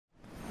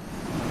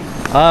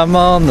I'm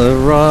on the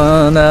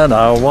run and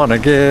I want to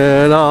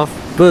get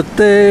off, but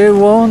they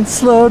won't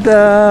slow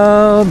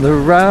down the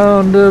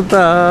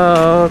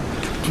roundabout.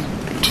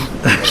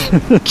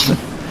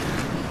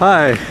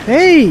 Hi.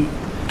 Hey.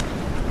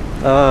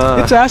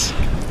 It's us.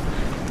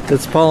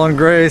 It's Paul and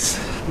Grace.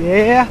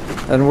 Yeah.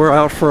 And we're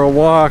out for a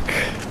walk.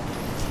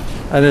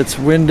 And it's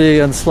windy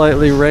and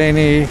slightly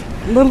rainy.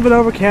 A little bit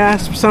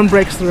overcast. Sun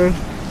breaks through.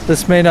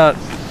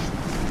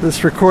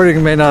 This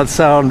recording may not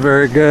sound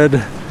very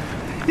good.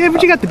 Yeah,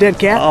 but you got the dead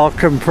cat. I'll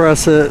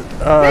compress it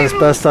as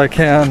best I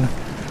can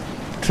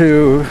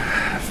to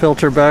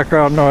filter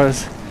background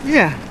noise.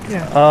 Yeah.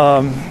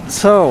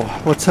 So,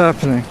 what's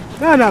happening?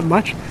 Not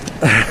much.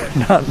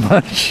 Not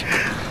much.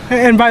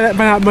 And by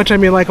not much, I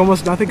mean like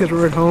almost nothing because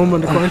we're at home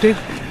under quarantine.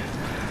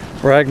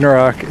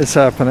 Ragnarok is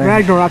happening.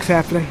 Ragnarok's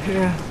happening.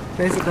 Yeah,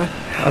 basically.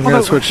 I'm going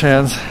to switch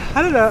hands.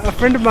 I don't know. A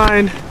friend of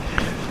mine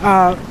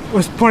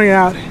was pointing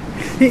out.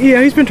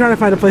 He's been trying to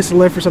find a place to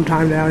live for some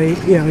time now.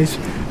 He's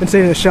been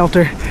staying in a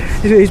shelter.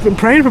 He's been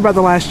praying for about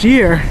the last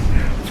year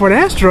for an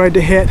asteroid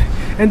to hit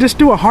and just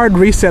do a hard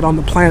reset on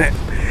the planet.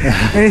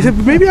 And he said,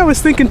 but maybe I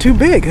was thinking too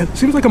big. It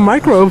seems like a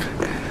microbe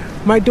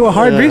might do a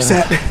hard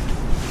reset.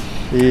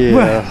 Yeah.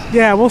 Well,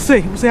 yeah, we'll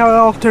see. We'll see how it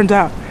all turns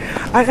out.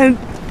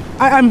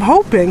 I'm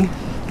hoping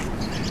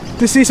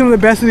to see some of the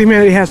best that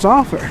humanity has to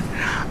offer.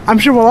 I'm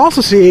sure we'll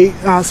also see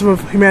some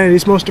of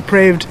humanity's most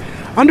depraved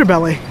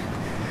underbelly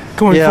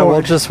going forward. Yeah,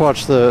 we'll just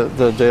watch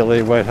the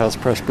daily White House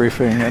press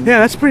briefing. And yeah,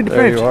 that's pretty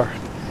depraved. There you are.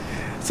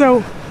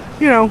 So,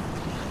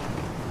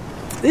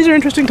 these are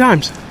interesting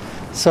times.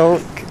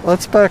 So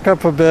let's back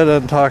up a bit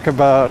and talk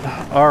about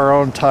our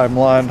own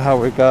timeline, how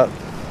we got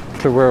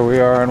to where we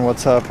are and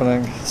what's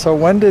happening. So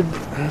do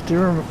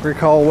you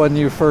recall when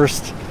you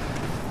first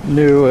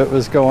knew it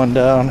was going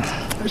down?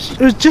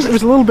 It was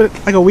a little bit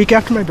like a week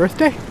after my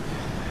birthday.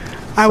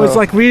 I was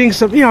like reading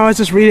I was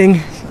just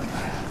reading.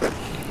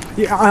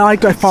 Yeah, I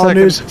follow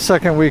news.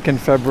 Second week in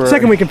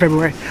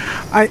February.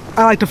 I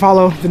like to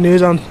follow the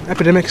news on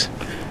epidemics.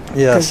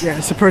 Yes. Yeah,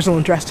 it's a personal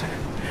interest.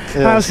 Yes.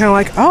 And I was kind of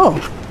like,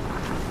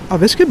 oh,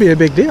 this could be a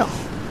big deal,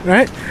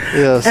 right?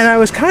 Yes. And I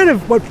was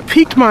what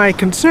piqued my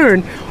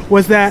concern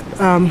was that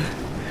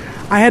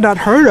I had not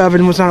heard of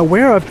and was not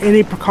aware of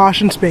any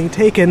precautions being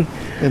taken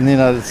in the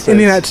United States. In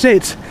the United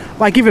States,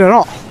 like even at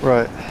all.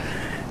 Right.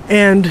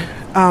 And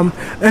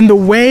the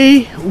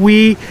way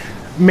we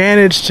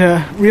managed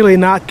to really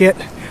not get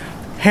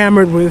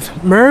hammered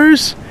with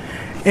MERS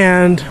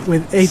and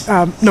with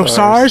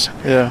SARS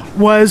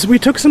was we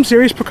took some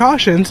serious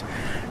precautions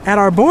at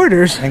our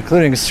borders,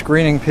 including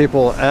screening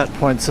people at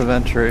points of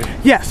entry.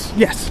 Yes,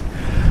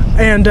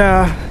 and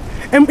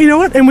you know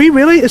what? And we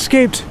really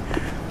escaped.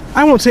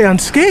 I won't say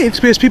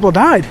unscathed because people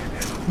died,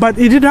 but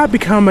it did not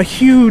become a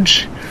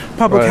huge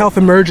public health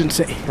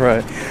emergency.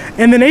 Right.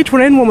 And then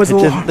H1N1 was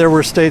there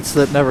were states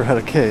that never had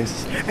a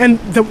case. And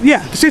the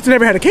states that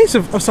never had a case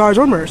of SARS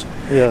or MERS.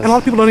 Yes. And a lot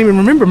of people don't even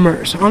remember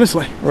MERS,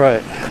 honestly.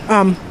 Right.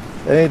 And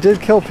it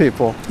did kill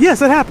people. Yes,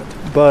 that happened.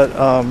 But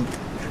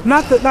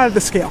not at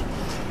the scale.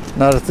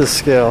 Not at this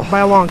scale. By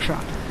a long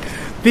shot.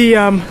 The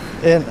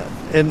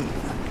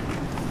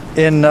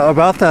in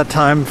about that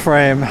time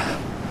frame,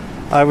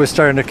 I was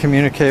starting to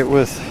communicate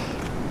with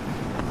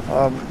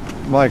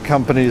my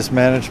company's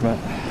management.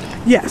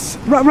 Yes,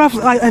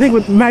 roughly. I think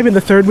it might have been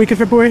the third week of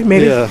February,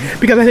 maybe. Yeah.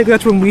 Because I think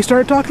that's when we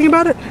started talking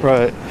about it.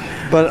 Right.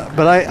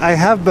 But I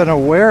have been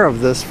aware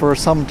of this for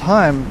some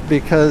time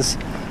because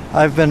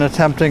I've been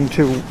attempting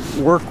to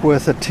work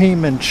with a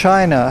team in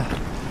China.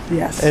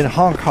 Yes. In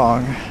Hong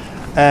Kong,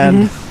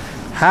 and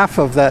half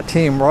of that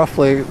team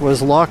roughly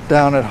was locked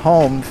down at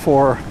home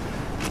for,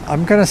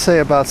 I'm going to say,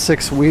 about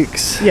 6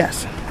 weeks.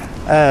 Yes.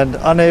 And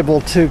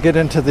unable to get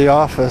into the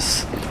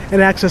office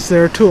and access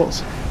their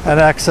tools and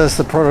access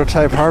the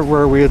prototype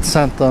hardware we had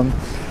sent them.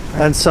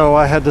 And so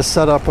I had to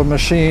set up a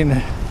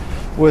machine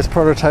with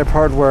prototype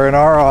hardware in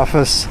our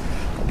office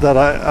that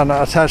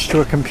I attached to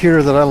a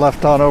computer that I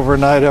left on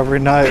overnight every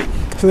night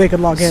so they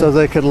could log in. So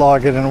they could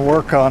log in and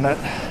work on it.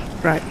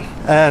 Right.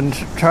 And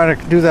trying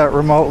to do that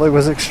remotely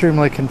was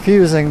extremely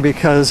confusing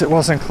because it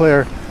wasn't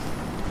clear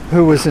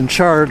who was in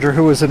charge or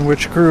who was in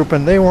which group,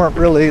 and they weren't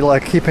really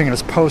like keeping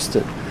us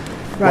posted.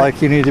 Right.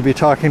 Like, you need to be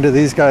talking to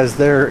these guys,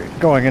 they're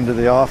going into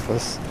the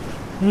office.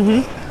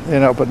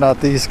 But not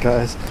these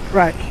guys.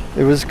 Right.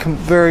 It was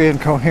very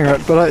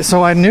incoherent. But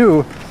so I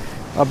knew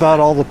about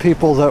all the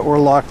people that were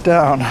locked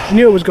down.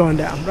 Knew it was going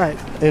down. Right.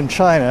 In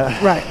China.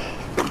 Right.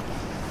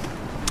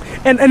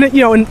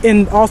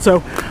 And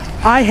also,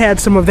 I had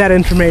some of that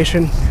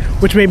information,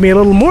 which made me a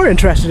little more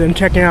interested in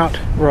checking out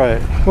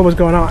what was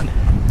going on.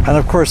 And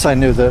of course, I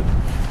knew that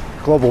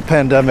global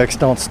pandemics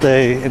don't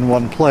stay in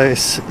one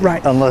place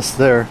unless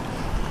they're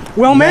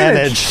well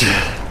managed.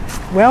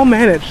 Well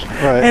managed.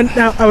 Right. And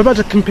now I'm about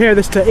to compare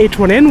this to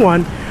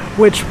H1N1,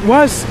 which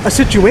was a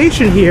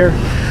situation here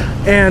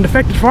and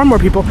affected far more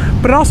people,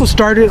 but it also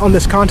started on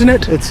this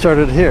continent. It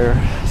started here.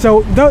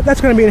 So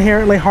that's going to be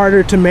inherently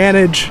harder to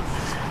manage,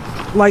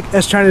 like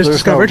as China's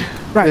discovered.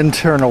 No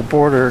internal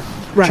border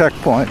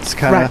checkpoints,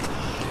 kind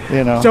of.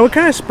 You know. So it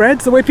kind of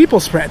spreads the way people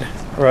spread.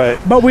 Right.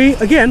 But we,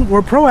 again,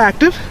 were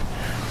proactive,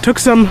 took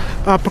some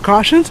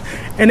precautions,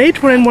 and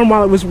H1N1,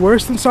 while it was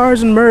worse than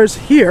SARS and MERS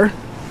here,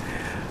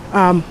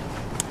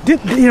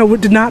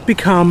 did not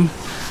become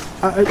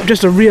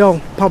just a real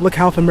public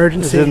health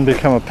emergency. It didn't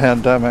become a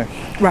pandemic.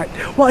 Right.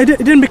 Well, it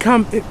didn't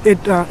become.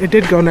 It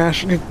did go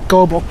national,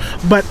 global,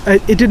 but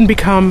it didn't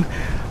become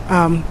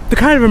the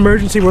kind of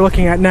emergency we're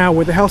looking at now,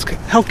 where the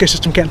healthcare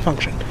system can't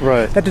function.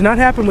 Right. That did not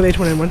happen with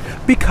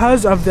H1N1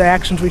 because of the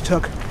actions we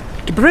took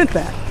to prevent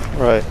that.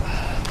 Right.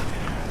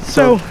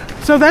 So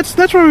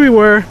that's where we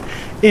were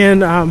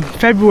in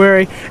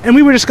February, and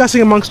we were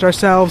discussing amongst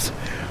ourselves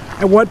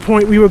at what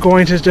point we were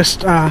going to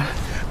just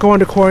go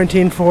into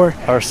quarantine for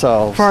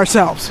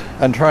ourselves.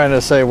 And trying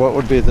to say what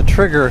would be the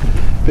trigger,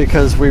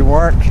 because we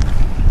weren't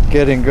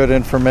getting good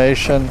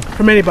information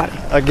from anybody.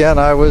 Again,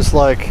 I was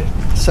like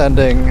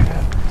sending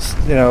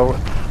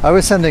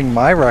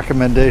my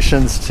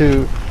recommendations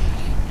to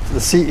the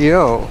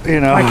CEO,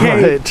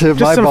 right, to just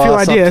my some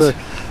boss, few ideas.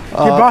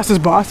 Your boss's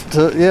boss.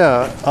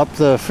 Up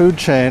the food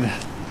chain,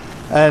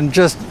 and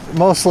just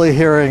mostly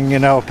hearing,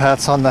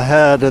 pats on the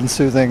head and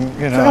soothing,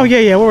 Oh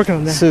yeah, we're working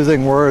on that.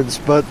 Soothing words,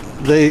 but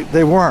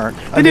they weren't.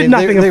 Did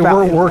nothing. They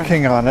were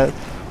working on it,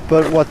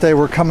 but what they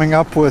were coming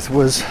up with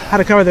was how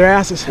to cover their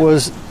asses.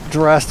 Was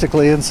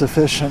drastically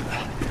insufficient.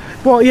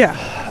 Well, yeah.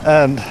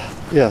 And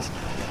yes.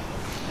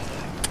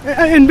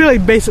 And really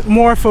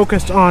more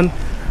focused on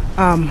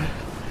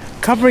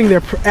covering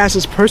their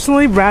asses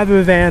personally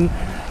rather than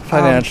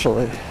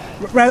financially.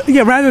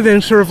 Rather than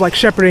sort of like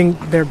shepherding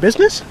their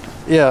business.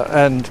 Yeah,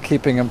 and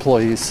keeping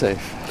employees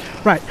safe.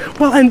 Right.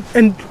 Well,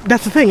 and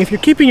that's the thing. If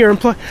you're keeping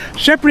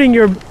shepherding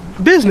your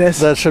business,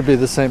 that should be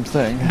the same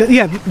thing.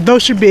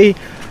 Those should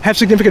have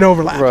significant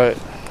overlap. Right.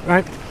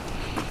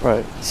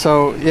 Right.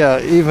 So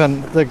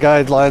even the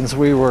guidelines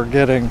we were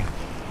getting,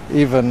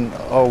 even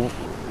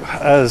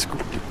as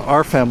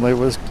our family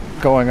was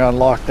going on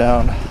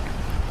lockdown,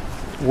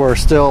 were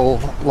still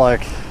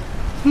like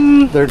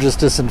they're just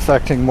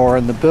disinfecting more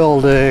in the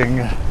building.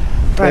 Right.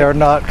 They are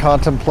not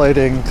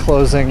contemplating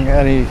closing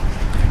any.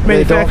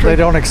 They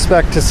don't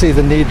expect to see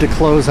the need to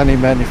close any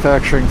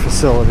manufacturing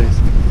facilities.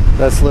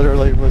 That's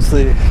literally was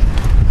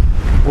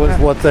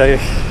what they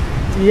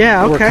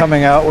were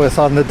coming out with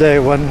on the day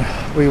when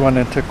we went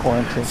into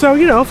quarantine. So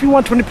if you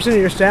want 20% of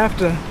your staff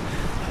to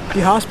be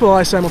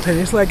hospitalized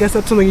simultaneously, I guess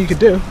that's something you could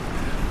do.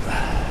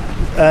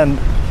 And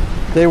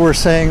they were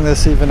saying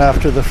this even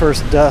after the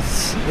first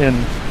deaths in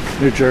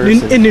New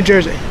Jersey. In New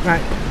Jersey,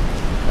 right.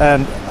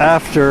 And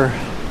after,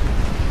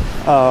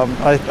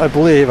 I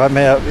believe, I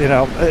may have,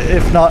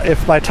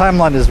 if my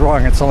timeline is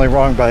wrong, it's only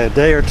wrong by a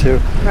day or two.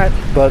 Right.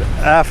 But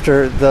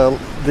after the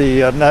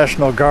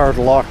National Guard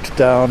locked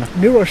down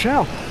New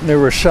Rochelle,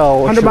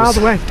 100 miles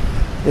away.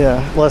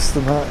 Yeah, less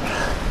than that.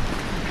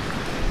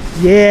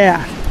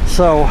 Yeah.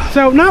 So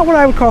not what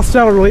I would call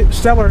stellar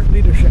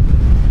leadership.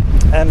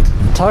 And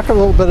talk a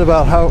little bit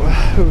about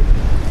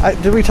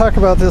did we talk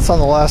about this on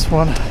the last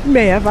one?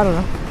 May have, I don't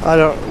know.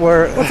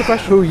 What's the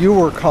question? Who you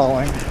were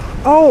calling?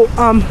 Oh,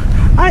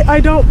 I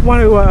don't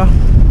want to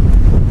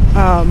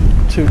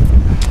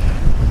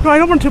No, I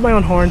don't want to toot my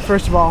own horn,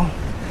 first of all.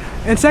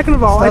 And second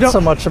of all, it's not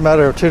so much a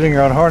matter of tooting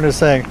your own horn as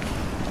saying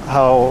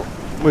how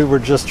we were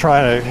just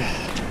trying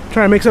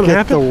to make something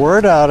happen. Get the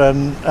word out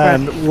and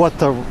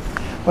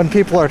when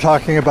people are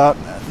talking about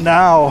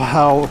now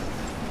how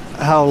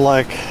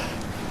like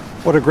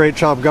what a great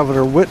job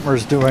Governor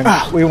Whitmer's doing.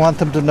 We want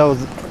them to know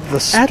the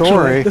story.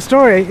 Actually, the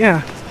story,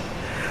 yeah.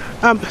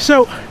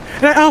 So,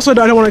 and I also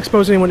don't want to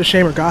expose anyone to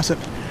shame or gossip.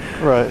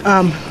 Right.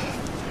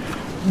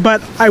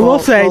 But I will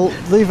say... Well,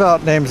 leave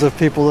out names of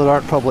people that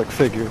aren't public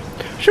figures.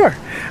 Sure.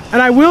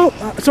 And I will...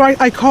 So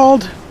I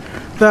called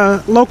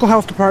the local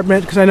health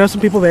department, because I know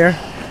some people there,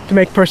 to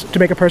make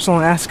a personal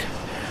ask.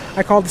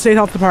 I called the state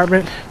health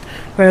department,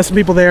 and I know some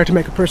people there to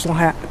make a personal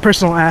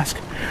ask.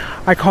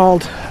 I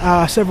called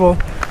several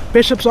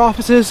bishops'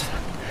 offices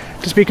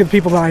to speak to the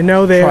people that I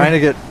know there. Trying to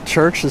get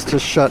churches to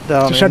shut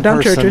down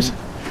churches.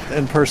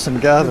 In-person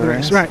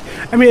gatherings. Right.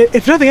 I mean,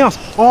 if nothing else,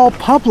 all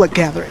public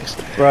gatherings.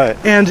 Right.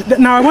 And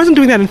now I wasn't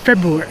doing that in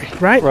February,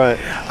 right? Right.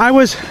 I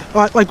was,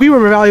 we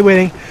were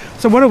evaluating,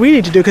 so what do we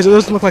need to do? Because it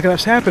doesn't look like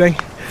enough's happening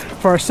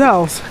for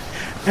ourselves.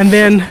 And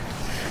then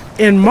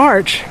in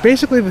March,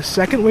 basically the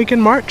second week in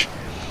March,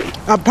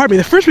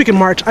 the first week in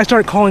March, I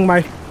started calling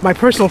my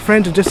personal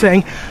friends and just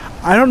saying,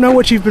 I don't know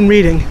what you've been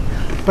reading,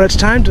 but it's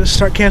time to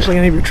start canceling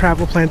any of your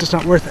travel plans. It's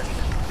not worth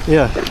it.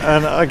 Yeah,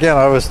 and again,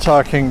 I was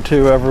talking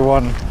to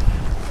everyone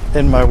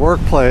in my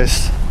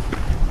workplace,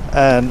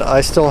 and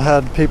I still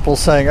had people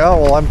saying,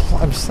 "Oh, well,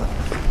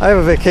 I have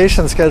a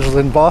vacation scheduled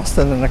in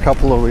Boston in a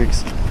couple of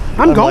weeks.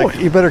 I'm going. Like,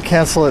 you better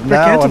cancel it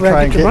now and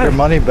try and get your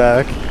money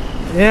back."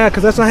 Yeah,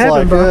 because that's not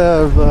happening,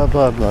 bro. Blah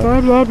blah blah.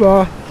 Blah blah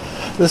blah.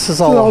 This is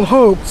all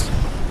hopes.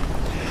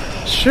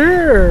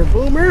 Sure,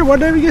 boomer.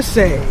 Whatever you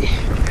say.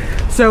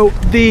 So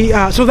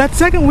so that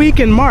second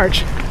week in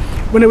March,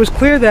 when it was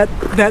clear that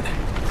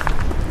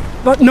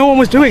no one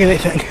was doing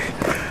anything,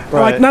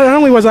 right. like not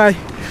only was I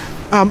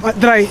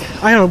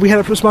don't know, we had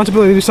a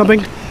responsibility to do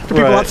something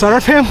the people outside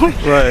our family.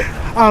 Right.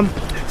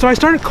 So I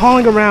started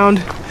calling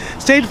around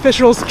state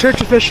officials,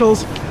 church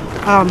officials,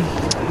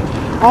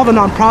 all the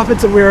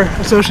nonprofits that we're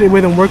associated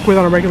with and work with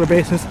on a regular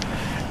basis,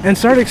 and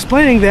started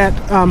explaining that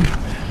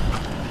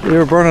you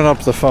were burning up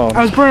the phone.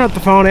 I was burning up the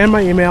phone and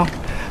my email.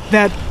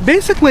 That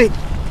basically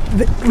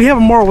we have a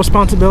moral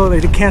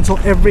responsibility to cancel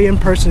every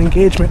in-person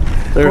engagement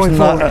going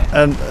forward.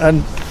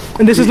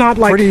 And this is not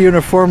like... Pretty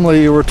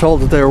uniformly, you were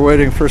told that they were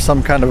waiting for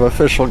some kind of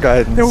official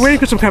guidance. They were waiting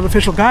for some kind of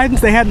official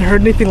guidance. They hadn't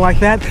heard anything like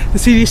that. The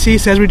CDC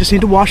says we just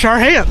need to wash our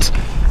hands.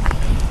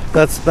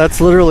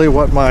 That's literally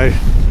what my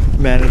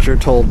manager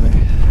told me.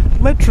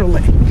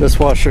 Literally. Just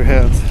wash your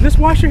hands. Just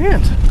wash your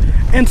hands.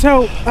 And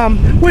so,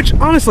 which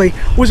honestly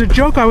was a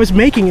joke I was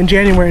making in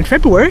January and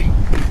February.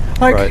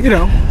 Like, right. You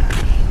know...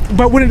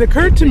 But when it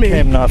occurred to me... It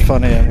became not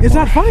funny anymore. It's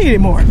not funny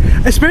anymore.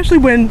 Especially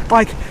when,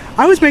 like,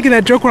 I was making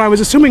that joke when I was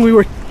assuming we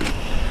were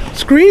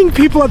screening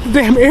people at the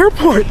damn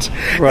airport.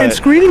 Right. And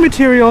screening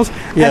materials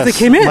as they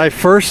came in. My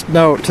first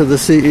note to the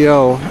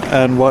CEO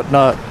and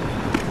whatnot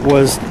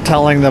was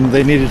telling them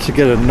they needed to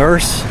get a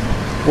nurse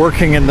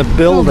working in the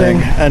building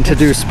and to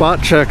do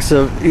spot checks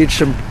of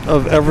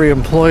every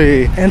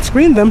employee. And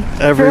screen them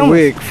every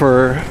week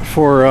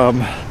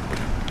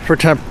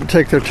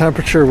take their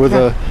temperature with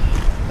a...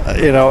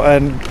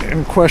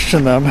 and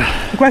question them.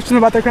 Question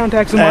about their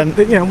contacts and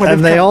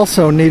they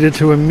also needed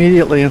to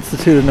immediately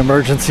institute an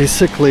emergency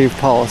sick leave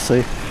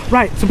policy.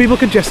 Right, so people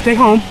could just stay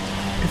home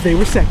if they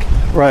were sick.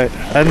 Right,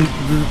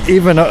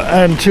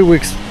 and 2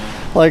 weeks,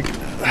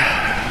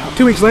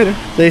 2 weeks later,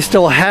 they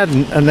still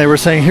hadn't, and they were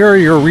saying, "Here are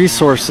your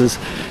resources.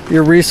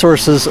 Your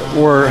resources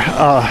were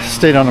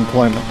state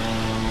unemployment.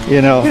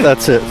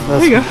 That's it."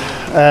 There you go.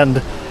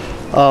 And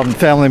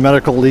Family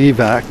Medical Leave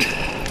Act.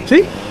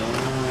 See.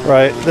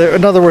 Right.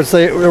 In other words,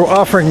 they were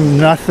offering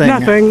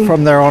nothing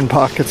from their own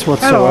pockets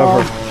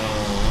whatsoever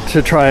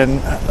to try and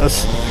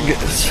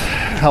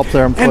help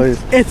their employees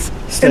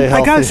stay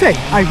healthy. I gotta say,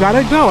 I gotta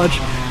acknowledge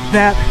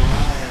that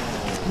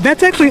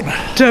that's actually,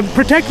 to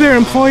protect their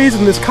employees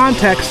in this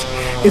context,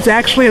 it's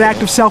actually an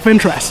act of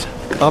self-interest.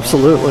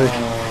 Absolutely.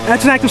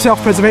 That's an act of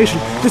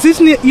self-preservation. This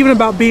isn't even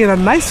about being a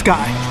nice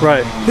guy.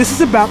 Right. This is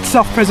about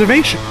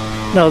self-preservation.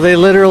 No, they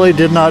literally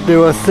did not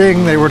do a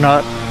thing they were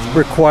not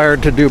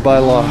required to do by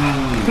law.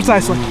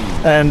 Precisely.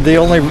 And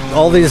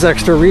all these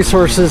extra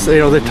resources, they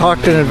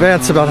talked in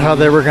advance about how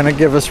they were going to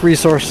give us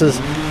resources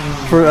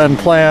and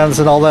plans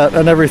and all that,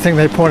 and everything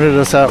they pointed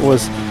us at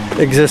was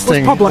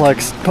existing, public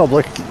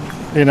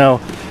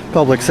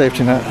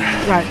safety net.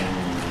 Right.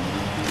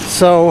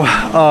 So,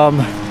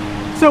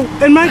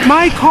 and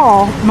my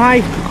call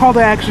to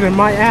action and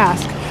my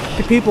ask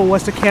to people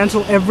was to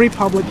cancel every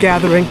public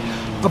gathering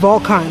of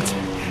all kinds,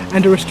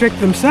 and to restrict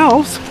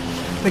themselves.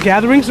 The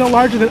gatherings no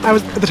larger than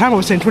at the time I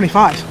was saying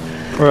 25.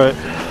 Right.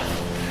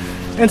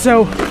 And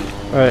so,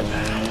 right.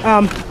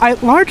 I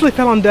largely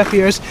fell on deaf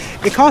ears.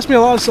 It cost me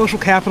a lot of social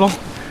capital.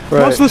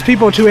 Right. Most of those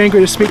people are too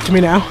angry to speak to me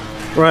now.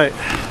 Right.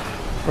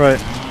 Right.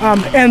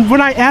 And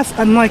when I asked,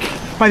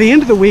 by the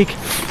end of the week,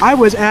 I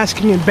was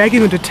asking and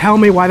begging them to tell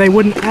me why they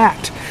wouldn't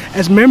act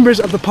as members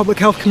of the public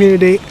health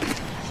community,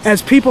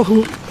 as people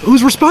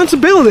whose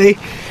responsibility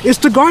is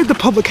to guard the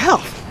public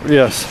health.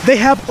 Yes. They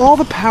have all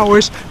the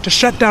powers to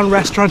shut down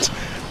restaurants,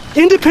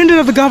 independent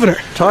of the governor.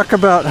 Talk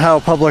about how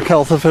public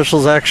health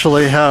officials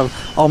actually have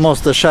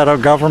almost a shadow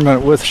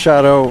government with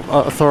shadow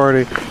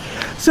authority.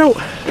 So,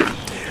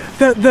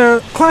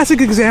 the classic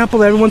example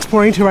that everyone's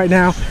pointing to right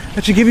now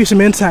that should give you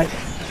some insight.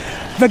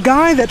 The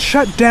guy that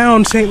shut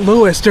down St.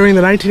 Louis during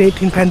the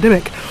 1918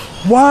 pandemic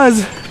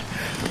was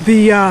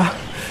the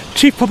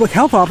chief public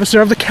health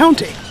officer of the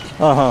county.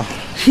 Uh-huh.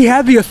 He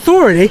had the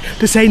authority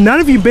to say none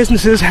of you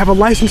businesses have a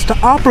license to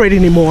operate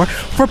anymore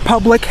for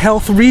public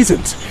health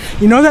reasons.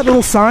 You know that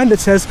little sign that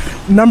says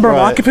number of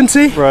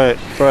occupancy? Right.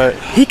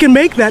 He can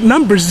make that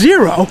number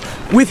 0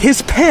 with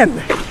his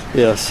pen.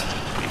 Yes.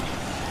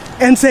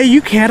 And say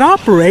you can't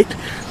operate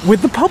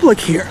with the public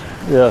here.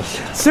 Yes.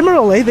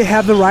 Similarly, they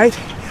have the right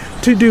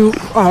to do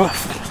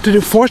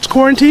forced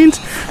quarantines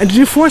and to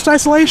do forced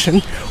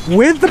isolation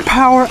with the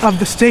power of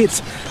the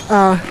state's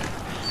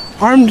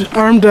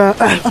armed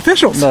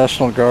officials.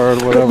 National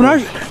Guard, whatever.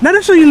 Not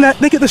necessarily in that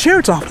they get the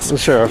sheriff's office. The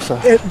sheriff's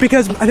office.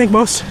 Because I think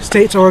most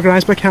states are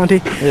organized by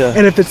county. Yeah.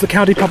 And if it's the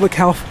county public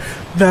health,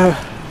 the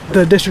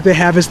district they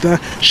have is the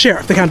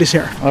sheriff, the county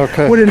sheriff.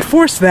 Okay. Would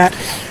enforce that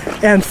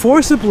and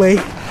forcibly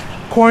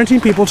quarantine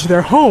people to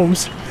their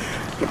homes.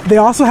 They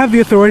also have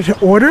the authority to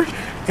order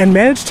and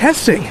manage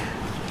testing.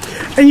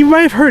 And you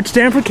might have heard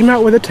Stanford came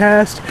out with a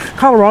test.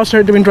 Colorado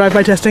started doing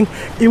drive-by testing.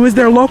 It was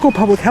their local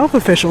public health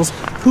officials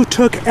who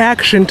took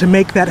action to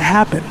make that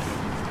happen.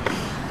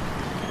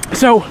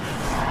 So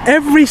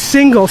every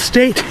single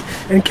state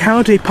and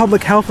county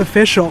public health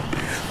official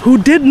who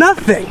did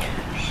nothing,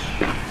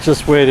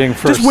 just waiting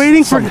for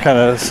some kind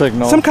of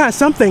signal, some kind of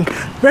something.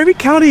 Every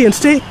county and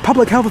state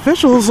public health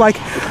official is like,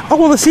 oh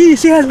well, the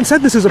CDC hasn't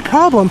said this is a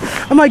problem.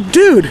 I'm like,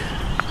 dude,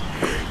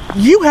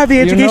 you have the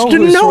education to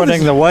know who's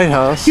running the White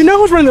House. You know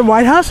who's running the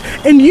White House,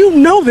 and you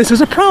know this is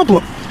a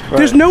problem.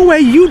 There's no way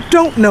you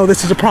don't know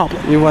this is a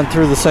problem. You went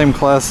through the same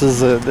classes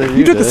that you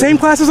You took did. the same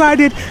classes I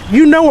did.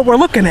 You know what we're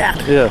looking at.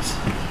 Yes.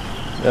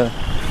 Yeah.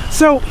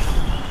 So,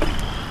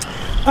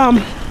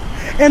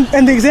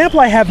 and the example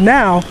I have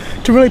now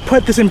to really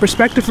put this in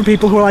perspective for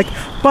people who are like,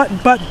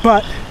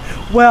 but,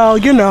 well,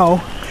 you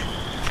know,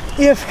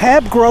 if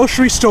Heb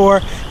Grocery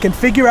Store can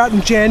figure out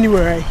in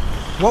January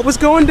what was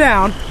going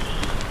down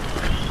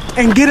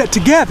and get it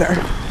together.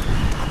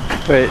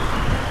 Wait,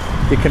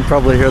 you can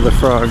probably hear the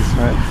frogs,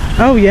 right?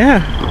 Oh,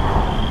 yeah.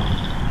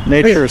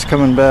 Nature is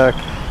coming back.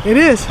 It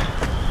is.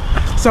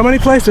 So many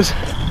places.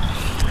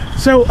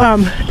 So,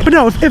 but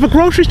no, if a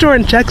grocery store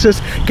in Texas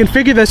can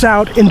figure this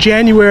out in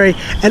January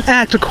and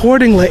act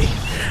accordingly,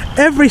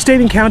 every state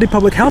and county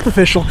public health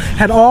official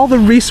had all the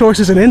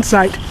resources and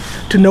insight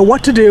to know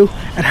what to do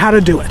and how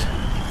to do it.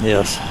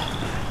 Yes.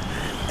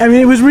 I mean,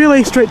 it was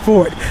really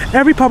straightforward.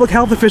 Every public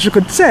health official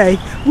could say,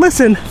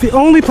 listen, the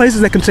only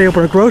places that can stay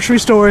open are grocery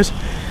stores,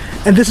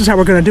 and this is how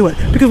we're going to do it.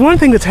 Because one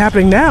thing that's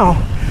happening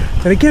now,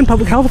 and again,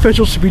 public health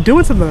officials should be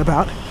doing something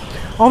about,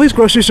 all these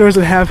grocery stores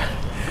that have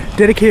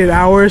dedicated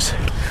hours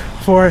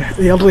for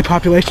the elderly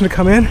population to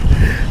come in,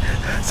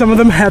 some of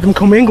them have them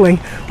commingling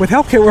with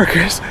healthcare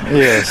workers.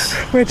 Yes.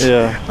 Which,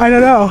 yeah. I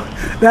don't know,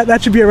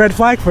 that should be a red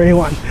flag for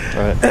anyone.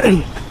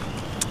 Right.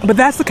 But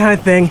that's the kind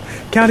of thing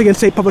county and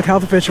state public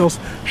health officials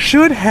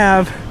should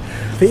have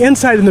the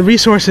insight and the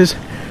resources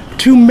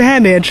to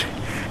manage,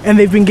 and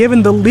they've been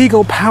given the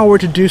legal power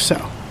to do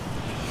so.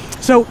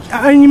 So,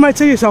 and you might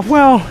say to yourself,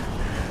 well,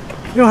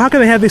 you know, how can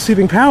they have these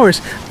sweeping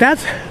powers?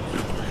 That's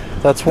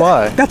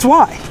why. That's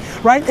why,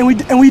 right? And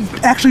we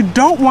actually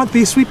don't want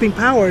these sweeping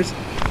powers.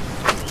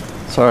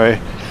 Sorry.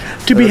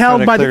 To be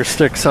held by clear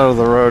sticks out of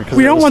the road.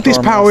 We don't want these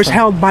powers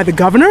held by the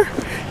governor.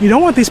 You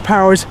don't want these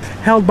powers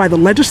held by the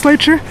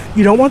legislature.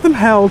 You don't want them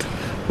held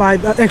by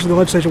actually the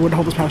legislature wouldn't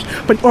hold those powers,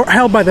 but or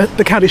held by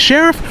the county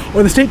sheriff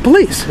or the state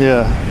police.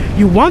 Yeah.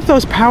 You want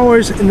those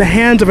powers in the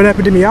hands of an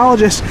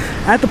epidemiologist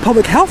at the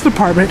public health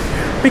department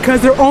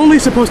because they're only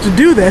supposed to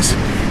do this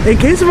in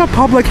case of a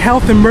public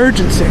health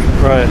emergency.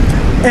 Right.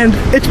 And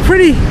it's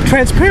pretty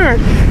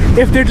transparent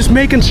if they're just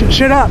making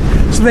shit up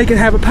so they can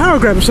have a power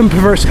grab of some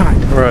perverse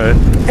kind. Right.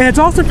 And it's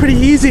also pretty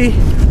easy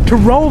to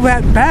roll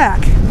that back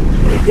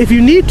if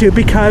you need to,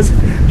 because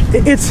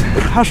it's,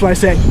 how should I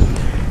say,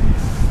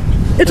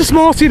 it's a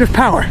small seat of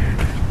power,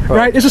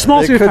 right? It's a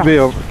small seat of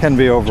power. Can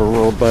be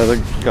overruled by the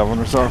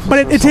governor's office.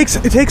 But it takes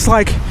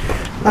like,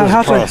 there's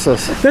a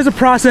process. There's a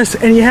process,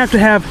 and you have to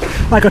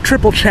have like a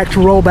triple check to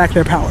roll back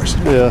their powers.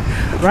 Yeah.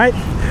 Right?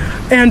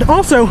 And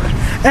also,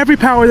 every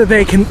power that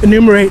they can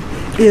enumerate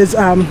is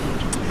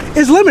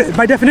limited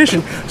by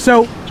definition.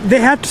 So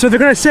they're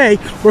going to say,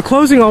 we're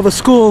closing all the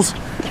schools,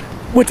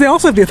 which they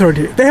also have the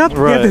authority to do. They have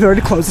the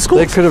authority to close the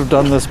schools. They could have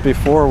done this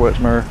before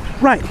Whitmer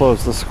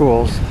closed the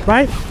schools.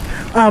 Right.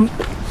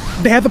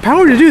 They have the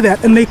power to do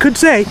that, and they could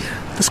say,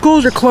 the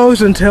schools are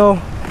closed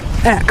until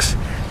X.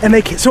 And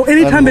so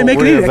anytime they make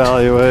an edict,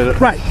 reevaluate it.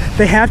 Right,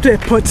 they have to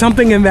put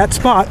something in that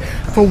spot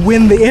for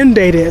when the end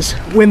date is,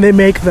 when they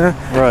make the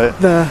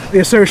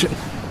assertion.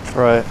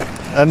 Right.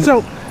 And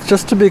so,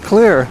 just to be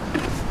clear,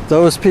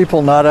 those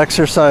people not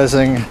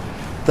exercising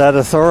that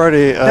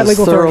authority as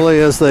thoroughly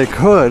as they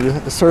could,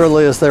 as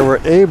thoroughly as they were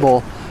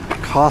able,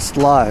 cost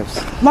lives.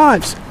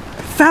 Lives.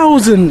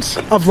 Thousands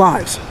of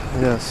lives.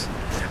 Yes.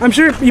 I'm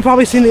sure you've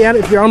probably seen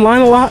if you're online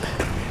a lot,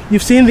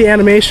 you've seen the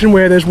animation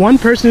where there's one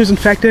person who's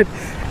infected,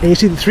 and you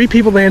see the 3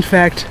 people they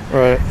infect,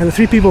 and the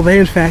 3 people they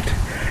infect,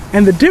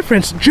 and the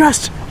difference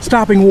just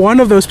stopping one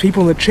of those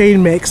people in the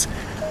chain makes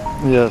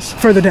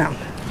further down.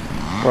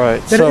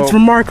 Right. It's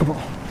remarkable.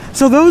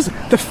 So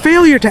the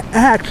failure to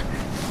act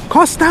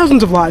costs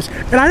thousands of lives,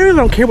 and I really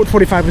don't care what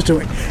 45 is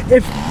doing.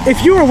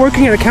 If you are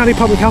working at a county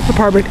public health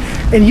department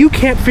and you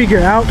can't figure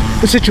out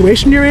the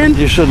situation you're in,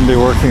 you shouldn't be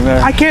working there.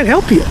 I can't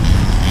help you.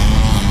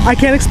 I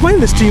can't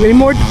explain this to you any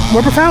more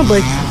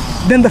profoundly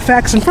than the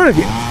facts in front of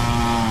you.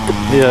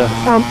 Yeah.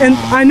 And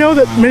I know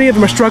that many of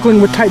them are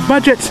struggling with tight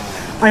budgets.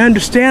 I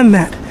understand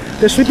that.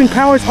 Their sweeping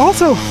powers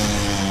also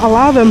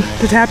allow them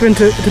to tap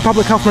into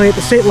public health money at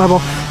the state level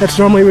that's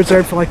normally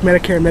reserved for like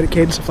Medicare and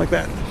Medicaid and stuff like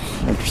that.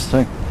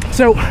 Interesting.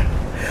 So,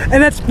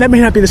 and that may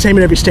not be the same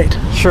in every state.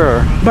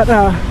 Sure. But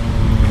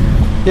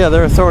yeah,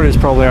 their authorities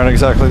probably aren't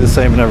exactly the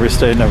same in every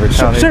state and every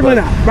county. Certainly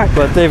not. Right.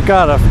 But they've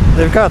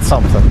got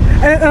something.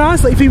 And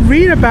honestly, if you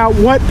read about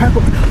what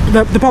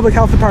the public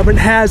health department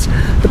has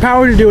the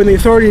power to do and the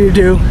authority to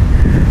do,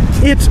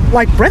 it's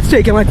like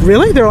breathtaking. Like,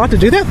 really? They're allowed to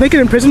do that? They can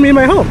imprison me in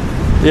my home.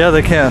 Yeah,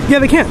 they can. Yeah,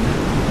 they can.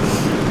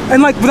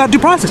 And like without due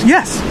process.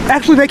 Yes,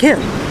 actually they can.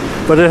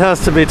 But it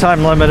has to be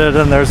time limited,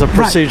 and there's a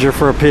procedure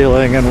for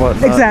appealing and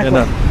whatnot.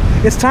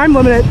 Exactly. It's time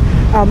limited,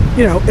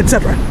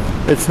 etc.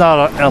 It's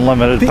not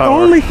unlimited power.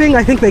 The only thing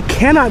I think they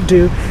cannot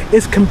do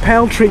is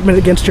compel treatment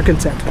against your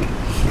consent.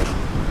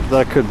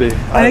 That could be.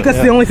 I think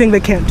that's the only thing they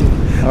can't do.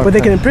 Okay. But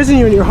they can imprison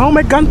you in your home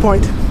at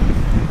gunpoint,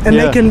 and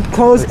they can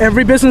close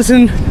every business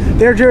in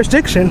their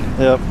jurisdiction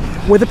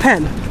with a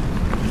pen.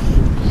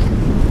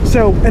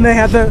 So, and they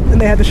have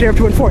the sheriff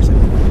to enforce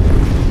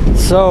it.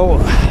 So,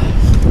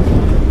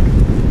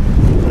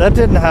 that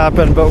didn't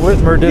happen, but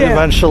Whitmer did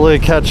eventually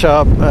catch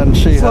up, and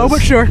slow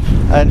but sure.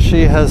 And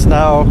she has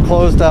now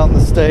closed down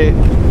the state,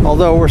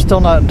 although we're still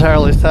not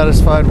entirely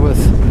satisfied with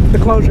the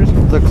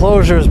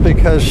closures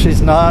because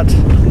she's not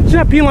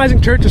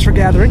penalizing churches for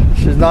gathering.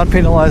 She's not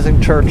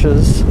penalizing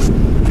churches.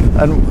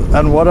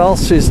 And what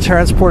else? She's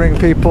transporting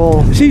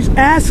people. She's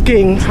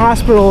asking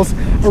hospitals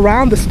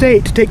around the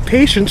state to take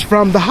patients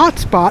from the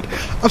hotspot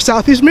of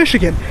Southeast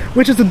Michigan,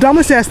 which is the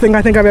dumbest ass thing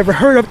I think I've ever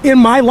heard of in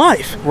my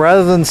life.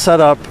 Rather than set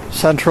up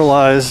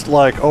centralized,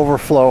 like,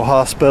 overflow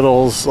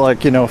hospitals, like,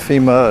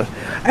 FEMA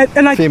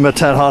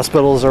tent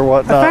hospitals or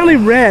whatnot. I finally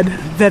read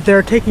that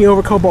they're taking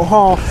over Cobalt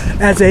Hall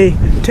as a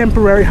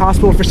temporary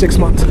hospital for 6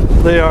 months.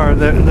 They are.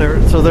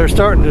 They're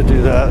starting to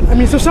do that. I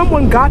mean, so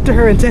someone got to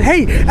her and said,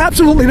 "Hey,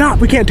 absolutely not.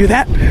 We can't do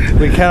that.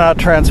 We cannot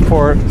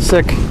transport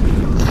sick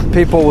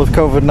people with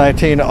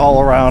COVID-19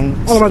 all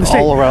around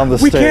the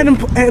state. We can't.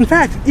 In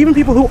fact, even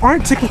people who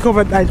aren't sick with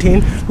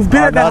COVID-19 who've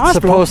been at that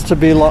hospital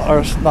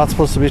are not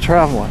supposed to be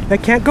traveling. They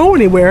can't go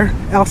anywhere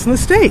else in the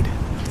state.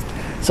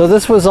 So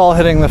this was all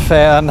hitting the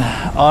fan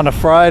on a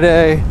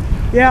Friday.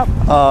 Yep.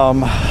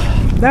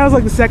 That was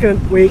like the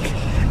second week,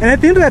 and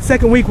at the end of that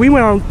second week, we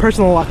went on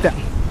personal lockdown.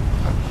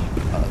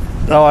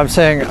 No, I'm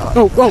saying.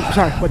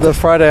 Sorry. The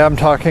Friday I'm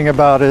talking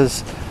about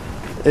is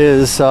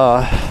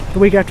the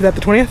week after that,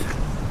 the 20th.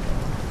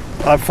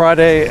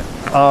 Friday.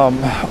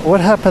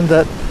 What happened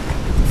that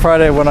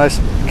Friday when I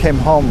came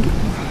home?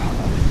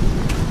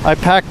 I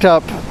packed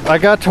up. I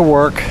got to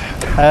work,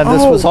 and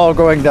this was all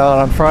going down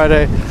on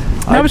Friday.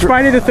 That was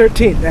Friday the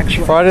 13th,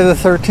 actually. Friday the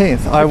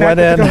 13th. I went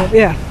in,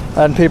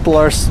 and people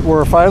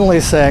were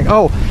finally saying,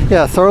 "Oh,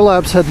 yeah,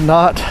 Thorlabs had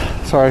not."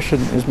 Sorry, I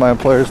shouldn't use my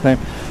employer's name.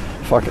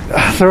 Fuck it.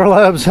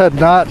 Thorlabs had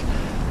not.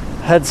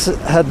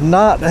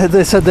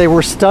 They said they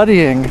were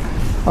studying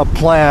a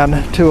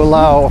plan to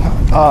allow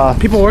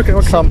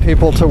some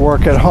people to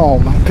work at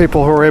home.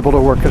 People who are able to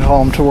work at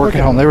home to work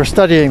at home. They were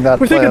studying that.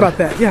 We're plan. thinking about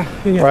that. Yeah.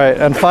 Right.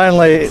 And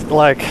finally,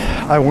 like,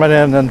 I went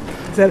in and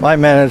my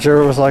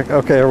manager was like,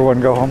 "Okay, everyone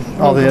go home.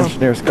 All the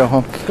engineers go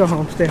home. Go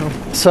home. Stay home."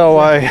 So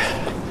I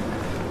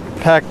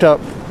packed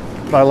up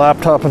my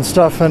laptop and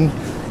stuff and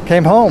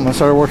came home and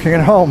started working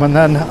at home. And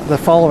then the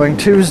following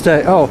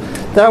Tuesday,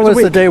 that was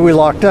the day we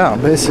locked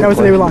down, basically. That was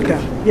the day we locked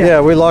down. Yeah,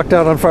 we locked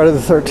down on Friday the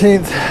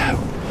 13th.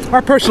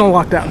 Our personal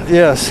lockdown.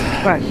 Yes.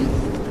 Right.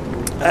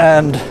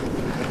 And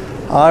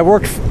I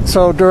worked,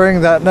 so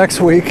during that next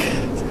week,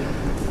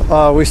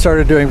 we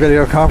started doing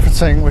video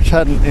conferencing, which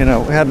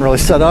we hadn't really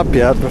set up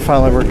yet, but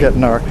finally we're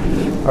getting our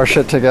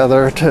shit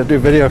together to do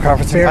video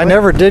conferencing. Barely. I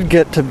never did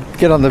get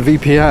on the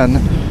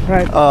VPN,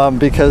 right?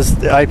 Because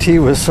the IT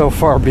was so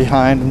far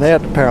behind, and they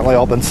had apparently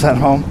all been sent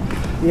home.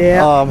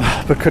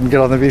 Yeah. But couldn't get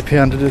on the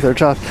VPN to do their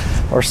job,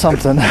 or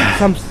something.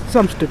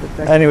 Some stupid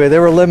thing. Anyway, they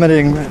were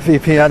limiting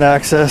VPN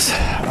access.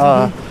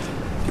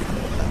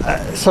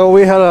 So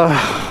we had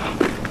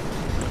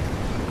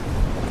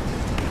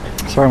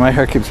Sorry, my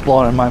hair keeps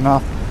blowing in my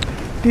mouth.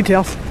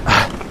 Details.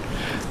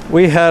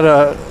 We had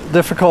a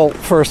difficult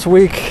first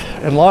week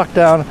in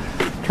lockdown,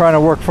 trying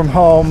to work from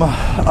home.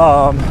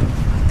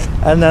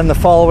 And then the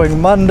following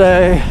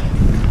Monday,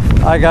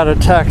 I got a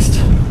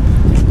text.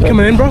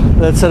 Coming in, bro?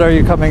 That said, "Are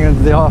you coming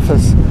into the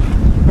office?"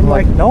 I'm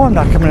like, "No, I'm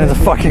not coming into the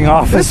fucking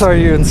office. Are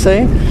you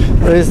insane?"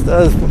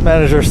 The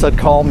manager said,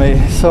 "Call me."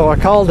 So I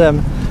called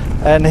him,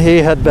 and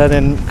he had been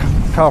in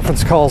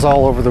conference calls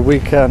all over the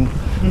weekend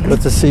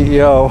with the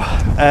CEO,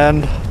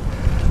 and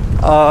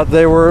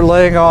they were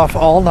laying off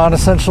all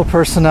non-essential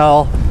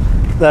personnel,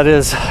 that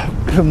is,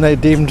 whom they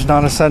deemed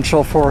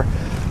non-essential for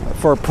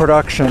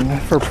production,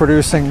 for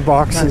producing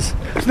boxes.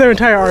 Right. So their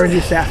entire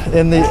R&D staff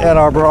in the Ann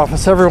Arbor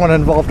office, everyone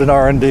involved in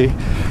R&D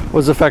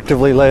was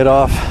effectively laid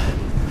off.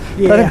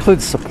 Yeah. That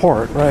includes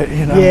support, right?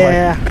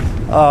 Yeah.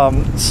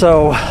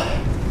 So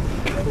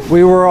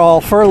we were all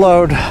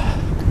furloughed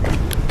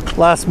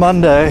last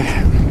Monday.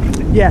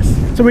 Yes.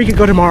 So we could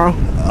go tomorrow.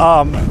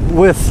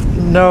 With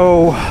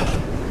no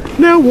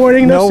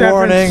warning,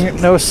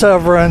 no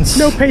severance,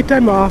 no paid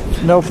time off.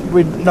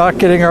 We're not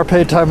getting our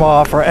paid time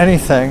off or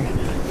anything.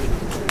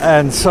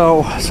 And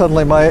so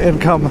suddenly my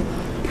income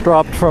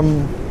dropped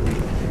from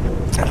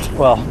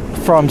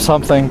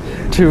something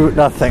to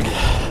nothing.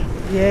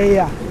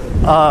 Yeah.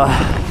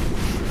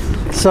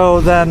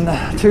 So then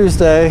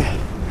Tuesday,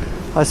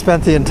 I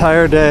spent the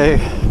entire day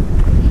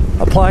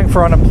applying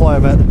for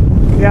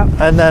unemployment. Yeah.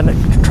 And then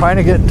trying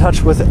to get in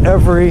touch with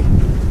every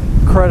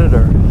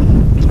creditor.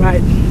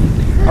 Right.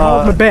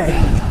 Hold them at bay.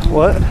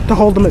 What? To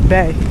hold them at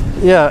bay.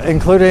 Yeah,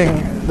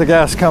 including the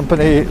gas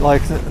company,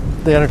 like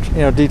the energy,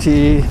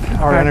 DTE,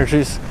 our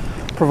energies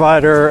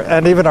provider,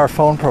 and even our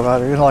phone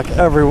provider. Like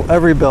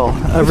every bill,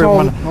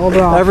 everyone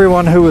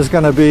who was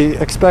going to be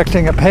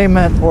expecting a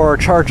payment or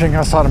charging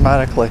us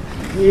automatically.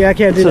 Yeah, I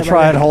can't do that. To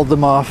try and hold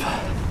them off.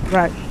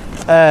 Right.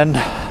 And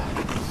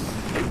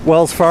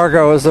Wells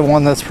Fargo is the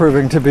one that's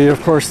proving to be,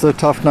 of course, the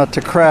tough nut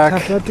to crack.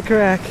 Tough nut to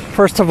crack.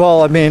 First of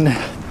all, I mean,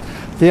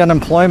 the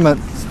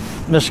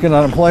Michigan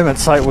unemployment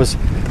site was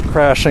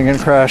crashing and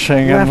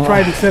left,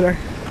 right, and center,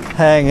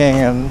 hanging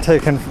and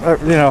taking,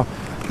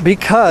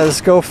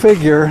 because, go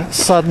figure,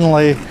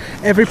 suddenly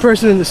Every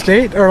person in the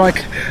state, or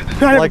like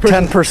not like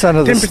every person, 10%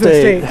 of the 10%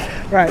 state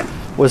right?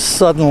 was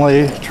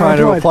suddenly trying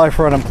to Unemployed. apply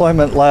for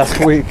unemployment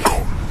last week.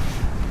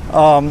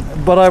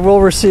 But I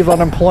will receive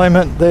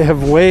unemployment. They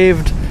have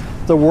waived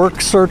the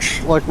work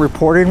search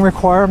reporting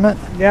requirement.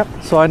 Yep.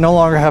 So I no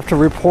longer have to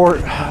report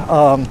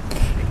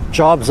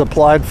jobs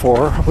applied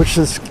for, which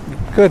is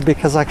good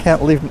because I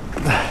can't leave.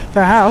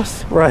 The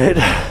house. Right.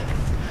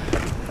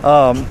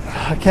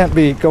 I can't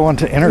be going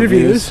to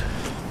interviews.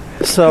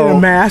 So In a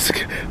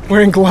mask,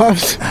 wearing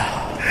gloves.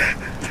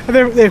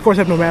 They of course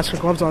have no masks or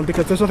gloves on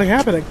because there's nothing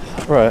happening.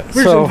 right.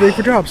 We're just interviewing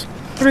for jobs.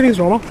 Everything's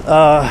normal.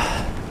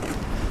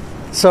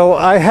 So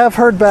I have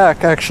heard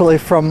back actually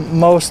from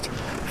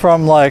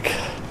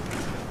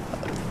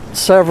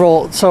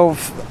several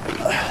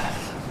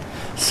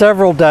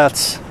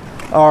debts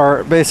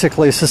are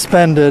basically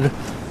suspended.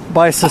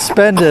 By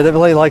suspended,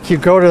 you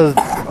go to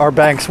our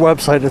bank's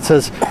website, it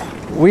says,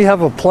 we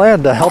have a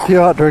plan to help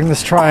you out during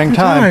this trying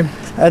time.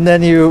 And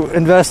then you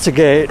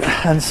investigate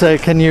and say,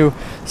 can you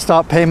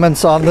stop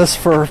payments on this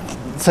for,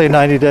 say,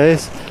 90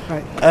 days?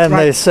 Right. And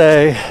they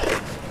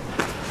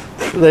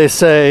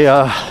say,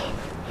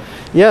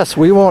 yes,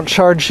 we won't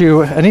charge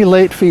you any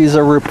late fees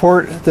or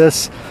report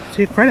this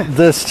to your credit.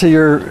 This to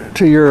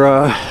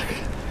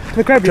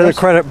the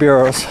credit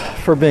bureaus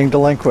for being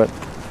delinquent.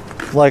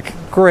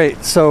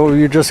 Great. So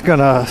you're just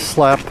gonna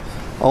slap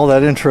all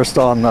that interest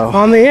on, though.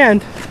 On the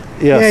end.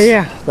 Yes.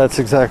 Yeah. That's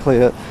exactly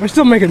it. We're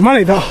still making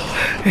money though.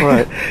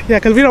 Right. Yeah,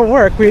 because we don't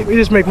work. We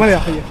just make money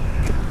off of you.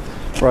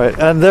 Right.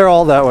 And they're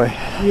all that way.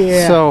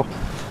 Yeah. So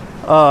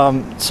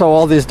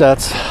all these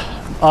debts.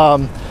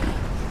 I'm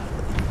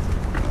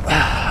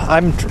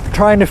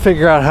trying to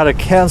figure out how to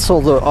cancel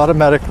the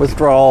automatic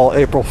withdrawal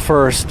April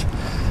 1st.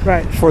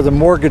 Right. For the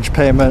mortgage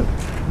payment.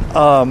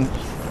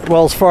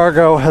 Wells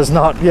Fargo has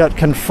not yet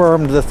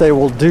confirmed that they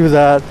will do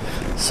that.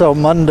 So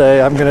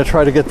Monday, I'm going to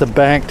try to get the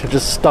bank to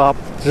just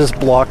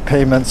block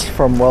payments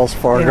from Wells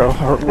Fargo.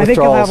 Yeah. Or I think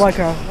you'll have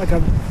withdrawals.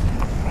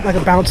 like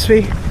a bounce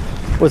fee.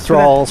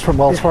 Withdrawals from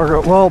Wells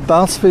Fargo. Well,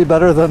 bounce fee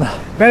better than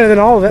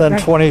all of it. Than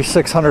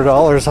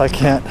 $2,600. I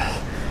can't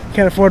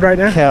afford right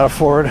now. Can't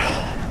afford.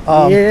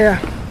 Yeah.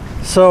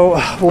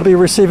 So we'll be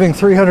receiving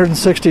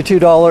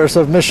 $362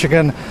 of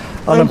Michigan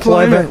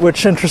unemployment,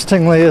 which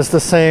interestingly is the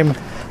same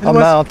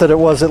amount that it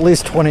was at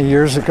least 20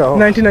 years ago.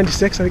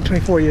 1996, I think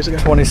 24 years ago.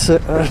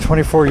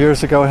 24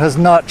 years ago. It has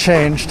not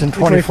changed in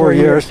 24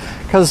 years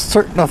because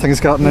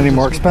nothing's gotten any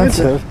more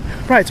expensive.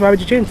 Right, so why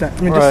would you change that?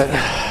 I mean, right.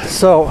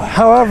 So,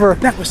 however...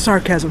 That was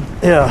sarcasm.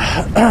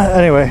 Yeah.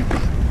 Anyway.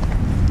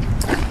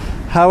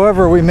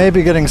 However, we may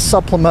be getting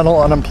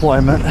supplemental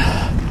unemployment.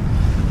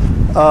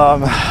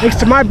 Thanks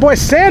to my boy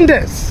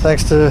Sanders.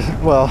 Thanks to,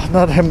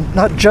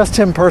 not just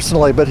him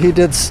personally, but he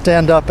did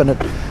stand up and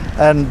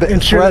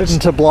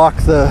threatened to block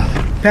the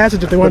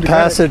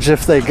passage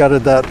if they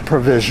gutted that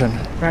provision.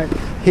 Right.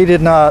 He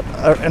did not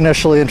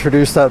initially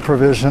introduce that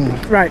provision.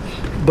 Right.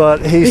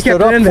 But he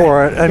stood up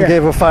for it and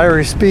gave a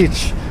fiery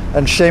speech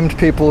and shamed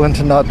people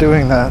into not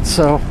doing that.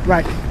 So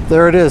right.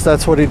 There it is.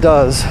 That's what he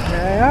does.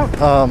 Yeah.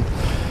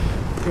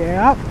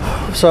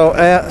 So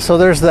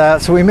there's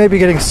that. So we may be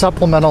getting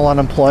supplemental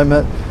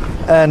unemployment,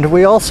 and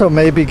we also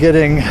may be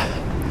getting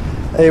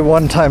a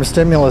one-time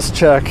stimulus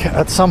check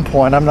at some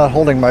point. I'm not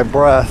holding my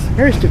breath.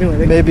 Very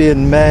stimulating. Maybe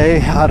in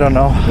May. I don't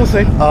know. We'll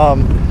see.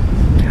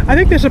 I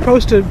think they're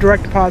supposed to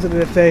direct deposit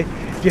it if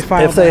you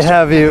file. If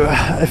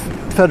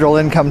federal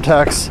income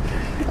tax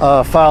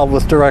filed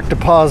with direct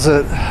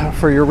deposit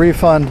for your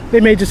refund, they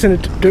may just send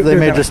it. They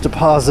may just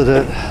deposit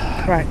it.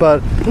 Right.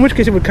 But in which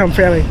case it would come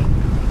fairly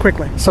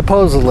quickly.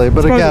 Supposedly.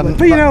 Again,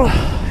 but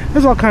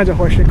there's all kinds of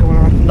horseshit going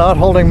on. Not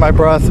holding my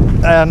breath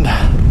and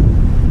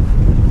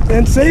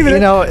saving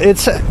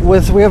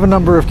it. We have a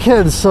number of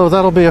kids, so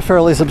that'll be a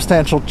fairly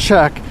substantial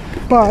check.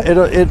 But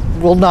it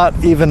will not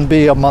even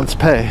be a month's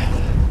pay.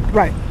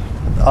 Right.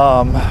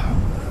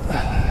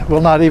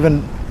 Will not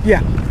even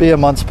be a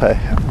month's pay,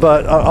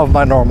 but of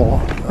my normal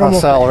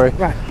salary.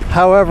 Right.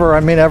 However,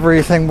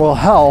 everything will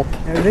help.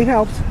 Everything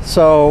helps.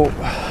 So.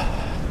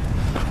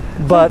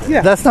 But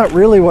that's not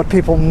really what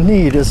people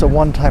need is a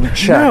one-time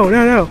check.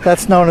 No.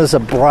 That's known as a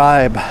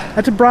bribe.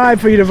 That's a bribe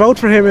for you to vote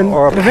for him in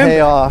or a November.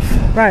 Payoff.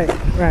 Right.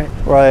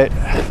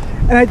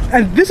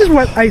 And this is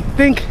what I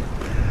think.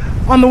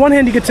 On the one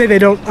hand, you could say they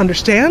don't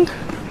understand.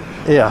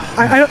 Yeah.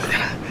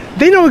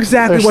 They know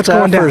exactly what's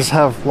going down. Staffers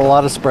have a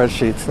lot of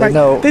spreadsheets.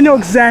 They know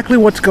exactly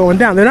what's going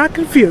down. They're not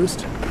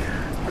confused.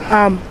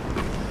 But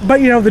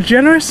the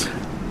generous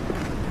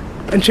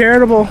and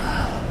charitable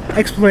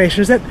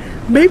explanation is that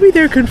maybe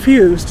they're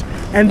confused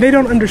and they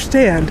don't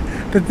understand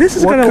that this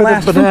is going to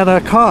last. What could a banana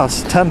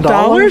cost?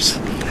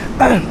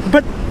 $10?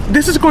 But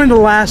this is going to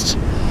last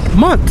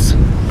months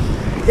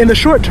in the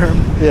short term.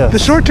 Yes. The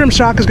short term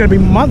shock is going to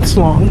be months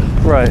long.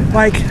 Right.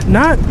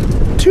 Not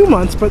 2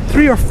 months, but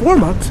 3 or 4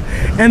 months.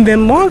 And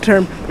then long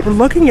term, we're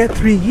looking at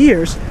 3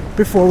 years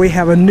before we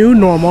have a new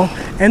normal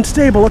and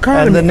stable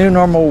economy. And the new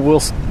normal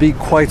will be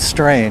quite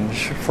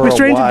strange for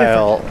a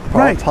while.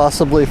 Right.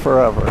 Possibly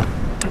forever.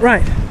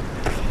 Right.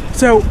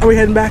 So, are we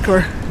heading back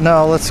or?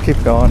 No, let's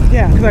keep going.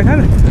 Yeah, because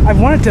I've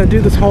wanted to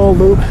do this whole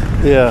loop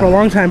for a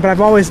long time, but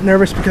I'm always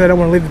nervous because I don't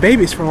want to leave the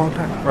babies for a long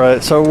time.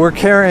 Right, so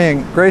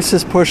Grace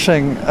is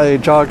pushing a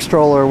jog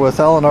stroller with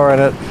Eleanor in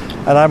it,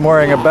 and I'm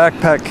wearing a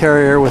backpack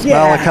carrier with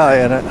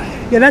Malachi in it.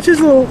 Yeah, that's his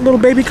little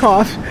baby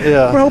cough.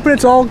 Yeah. We're hoping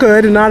it's all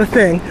good and not a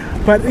thing.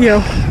 But,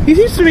 he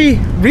seems to be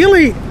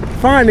really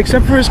fine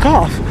except for his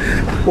cough.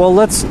 Well,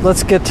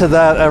 let's get to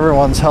that,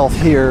 everyone's health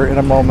here in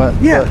a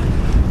moment. Yeah.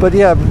 But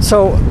yeah,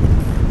 so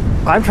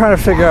I'm trying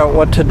to figure out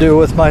what to do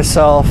with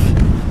myself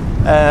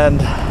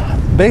and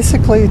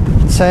basically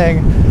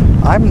saying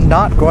I'm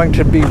not going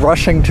to be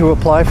rushing to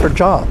apply for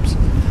jobs.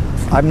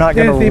 I'm not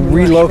going to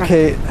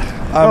relocate.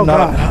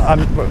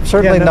 I'm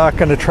certainly not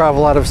going to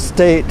travel out of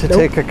state to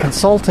take a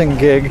consulting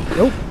gig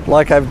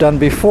like I've done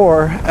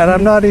before, and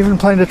I'm not even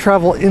planning to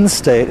travel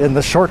in-state in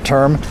the short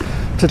term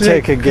to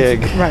take a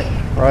gig.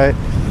 Right.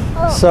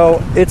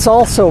 So it's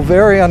also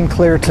very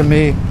unclear to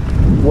me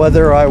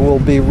whether I will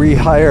be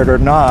rehired or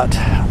not.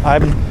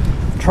 I'm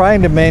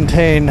trying to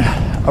maintain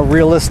a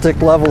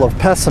realistic level of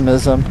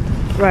pessimism.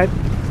 Right.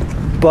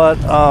 But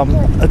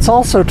it's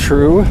also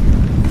true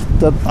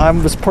that I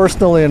was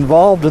personally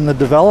involved in the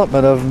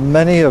development of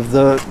many of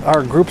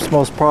our group's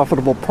most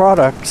profitable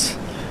products.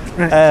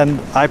 Right. And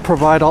I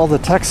provide all the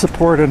tech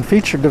support and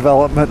feature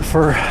development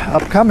for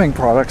upcoming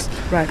products.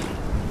 Right.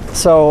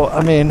 So,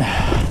 I mean,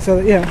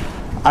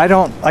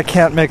 I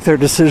can't make their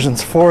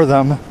decisions for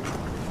them,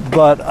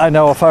 but I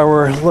know if I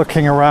were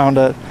looking around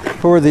at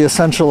who are the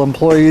essential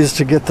employees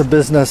to get the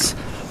business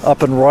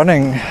up and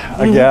running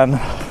again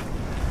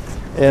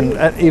in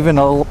even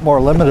a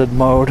more limited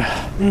mode,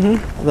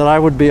 that I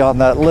would be on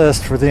that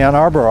list for the Ann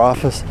Arbor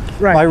office.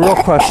 Right. My real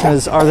question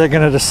is, are they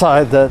going to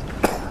decide that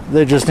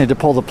they just need to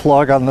pull the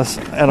plug on this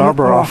Ann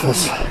Arbor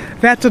office?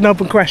 That's an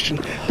open question,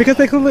 because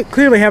they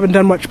clearly haven't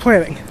done much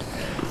planning.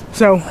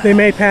 So they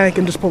may panic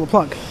and just pull the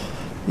plug.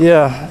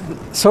 Yeah,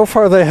 so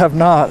far they have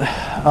not.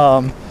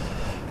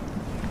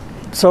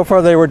 So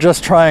far they were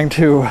just trying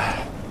to,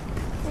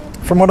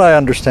 from what I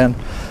understand,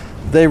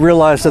 they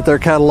realized that their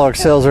catalog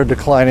sales are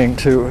declining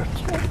to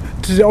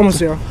almost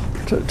zero.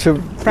 To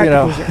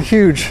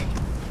huge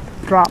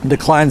drop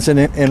declines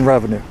in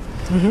revenue.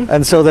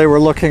 And so they were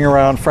looking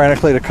around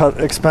frantically to cut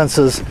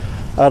expenses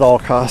at all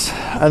costs.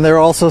 And they're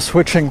also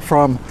switching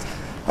from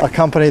a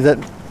company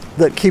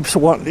that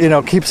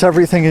keeps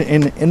everything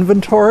in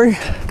inventory,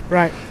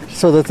 right,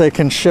 so that they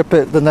can ship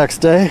it the next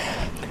day,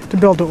 to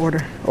build to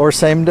order or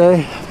same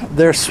day.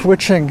 They're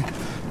switching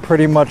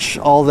pretty much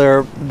all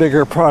their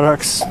bigger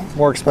products,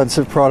 more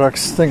expensive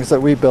products, things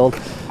that we build,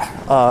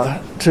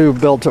 to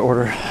build to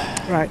order.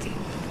 Right.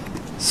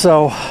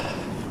 So,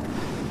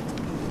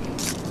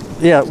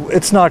 yeah,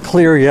 it's not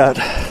clear yet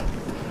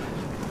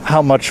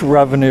how much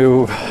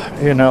revenue,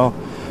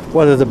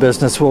 whether the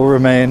business will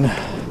remain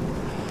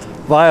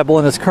viable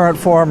in its current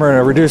form or in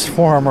a reduced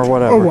form or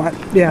whatever. Or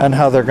what, yeah. And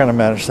how they're going to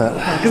manage that.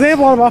 Because they have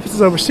a lot of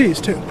offices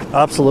overseas, too.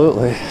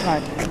 Absolutely.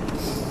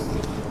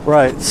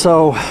 Right,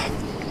 so,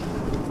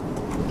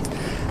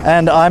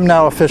 and I'm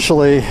now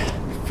officially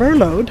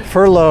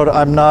furloughed.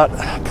 I'm not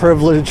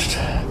privileged.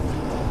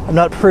 I'm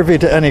not privy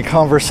to any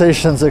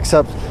conversations,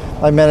 except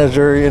my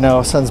manager,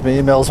 sends me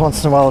emails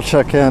once in a while to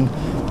check in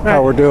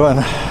how we're doing.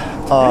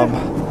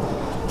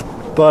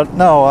 But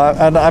no, I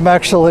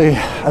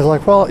was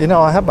like,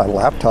 well, I have my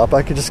laptop.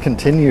 I could just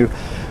continue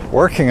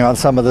working on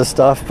some of this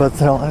stuff, but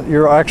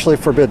you're actually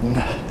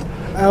forbidden.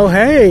 Oh,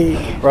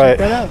 hey. Right. Check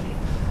that out.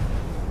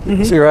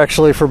 So you're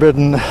actually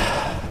forbidden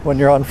when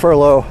you're on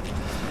furlough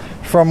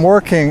from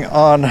working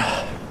on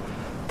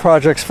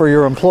projects for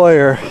your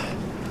employer.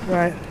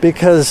 Right.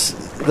 Because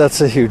that's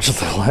a huge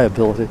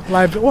liability.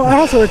 Well,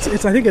 also, I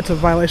think it's a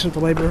violation of the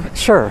labor.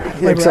 Sure,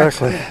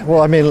 exactly. Act.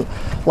 Well, I mean,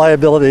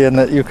 liability in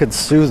that you could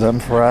sue them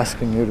for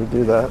asking you to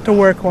do that. To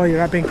work while you're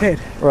not being paid.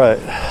 Right.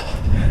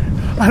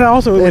 And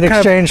also, in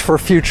exchange for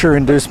future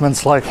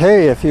inducements, like,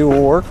 hey, if you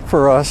work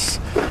for us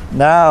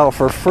now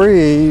for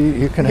free,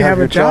 you can have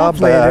your job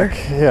back.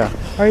 Yeah.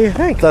 Oh, you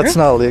think? That's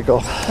not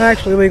legal.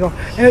 Actually legal.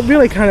 And it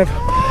really kind of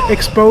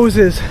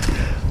exposes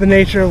the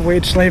nature of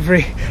wage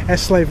slavery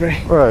as slavery.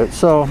 Right.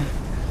 So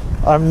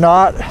I'm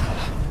not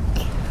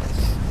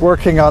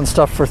working on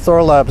stuff for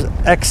Thor Labs,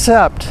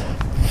 except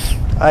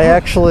I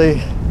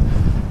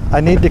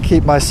need to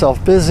keep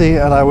myself busy,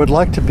 and I would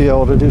like to be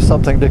able to do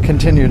something to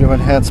continue to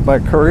enhance my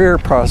career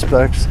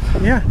prospects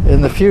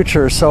in the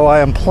future. So I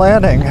am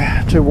planning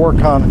to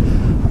work on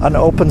an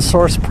open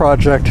source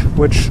project,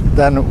 which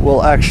then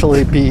will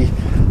actually be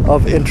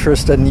of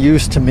interest and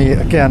use to me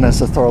again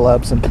as a Thor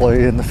Labs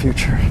employee in the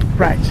future.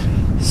 Right.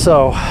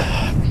 So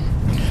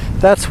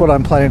that's what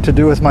I'm planning to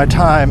do with my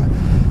time.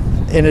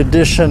 In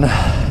addition,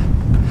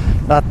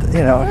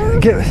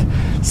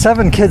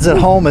 7 kids at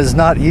home is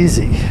not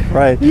easy,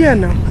 right? Yeah,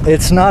 no.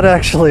 It's not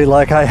actually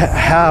like I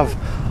have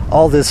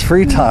all this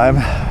free time,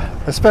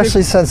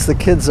 especially since the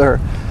kids are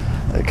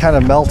kind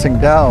of melting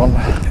down.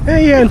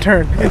 Yeah, in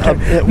turn.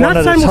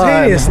 Not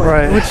simultaneously,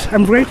 right. which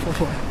I'm grateful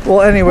for.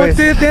 Well, anyway, Well,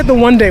 they had the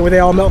one day where they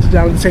all melted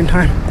down at the same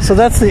time. so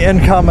that's the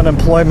income and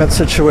employment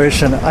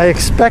situation. I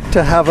expect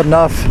to have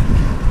enough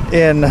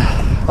in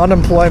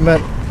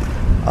unemployment,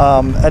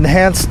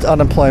 enhanced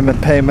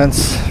unemployment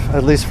payments,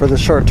 at least for the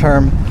short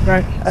term,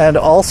 Right. and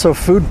also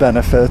food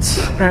benefits,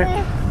 Right.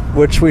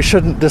 which we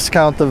shouldn't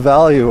discount the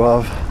value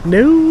of,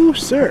 No,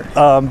 sir.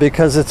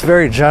 because it's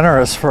very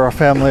generous for a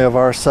family of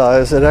our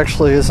size. It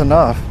actually is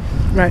enough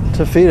Right.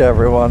 to feed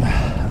everyone,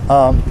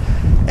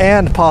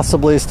 and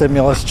possibly a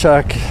stimulus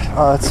check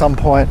at some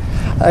point.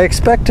 I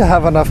expect to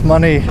have enough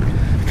money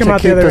Come to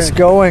out the keep other us end.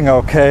 going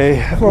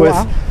okay For a with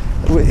while.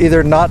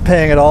 either not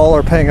paying at all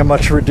or paying a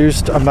much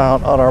reduced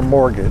amount on our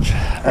mortgage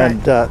and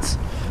Right. debts.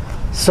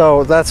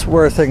 So that's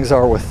where things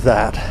are with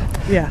that.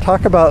 Yeah.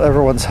 Talk about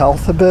everyone's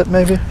health a bit,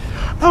 maybe.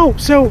 Oh,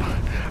 so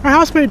our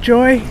housemate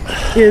Joy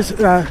is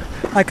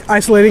like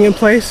isolating in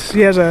place.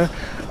 She has a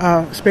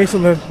space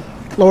on the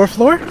lower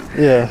floor,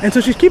 Yeah. and so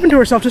she's keeping to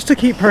herself just to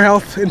keep her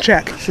health in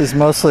check. She's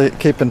mostly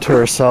keeping to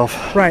herself.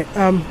 Right.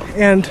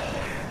 And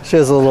She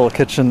has a little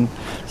kitchen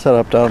set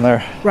up down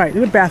there. right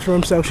in the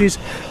bathroom, so she's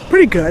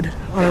pretty good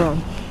on her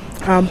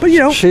own. But you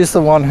know, She's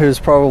the one who's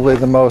probably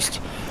the most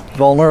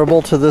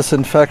vulnerable to this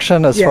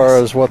infection as Yes. far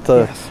as what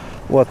the Yes.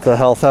 what the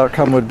health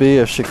outcome would be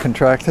if she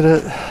contracted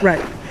it.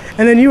 right.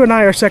 And then you and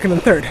I are second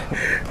and third.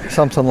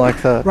 Something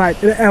like that. Right.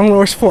 And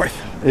Eleanor's fourth.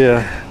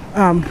 Yeah.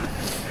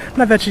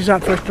 Not that she's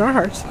not first in our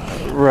hearts,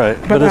 Right.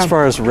 But as um,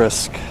 far as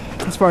risk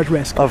as far as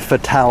risk. of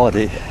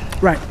fatality.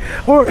 Right.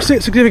 Or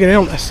significant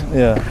illness.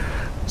 Yeah.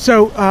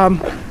 So,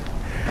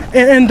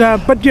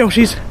 but you know,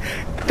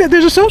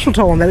 there's a social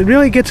toll in that. It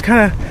really gets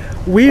kind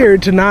of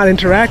weird to not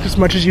interact as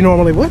much as you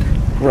normally would.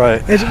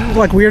 Right. It's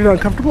like weird and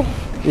uncomfortable.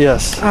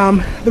 Yes.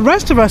 The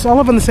rest of us all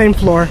live on the same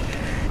floor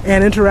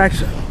and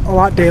interact a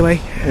lot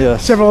daily.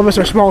 Yes. Several of us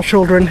are small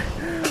children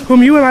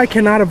whom you and I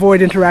cannot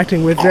avoid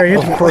interacting with very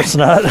intimately. Of course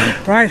not.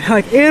 Right?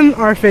 Like in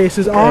our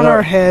faces, on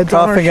our heads, on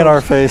our coughing in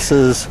our shoulders.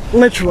 faces,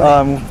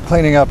 Literally.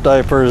 cleaning up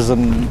diapers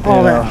and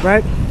all that,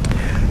 right?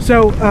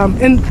 So,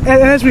 and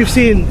as we've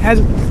seen, as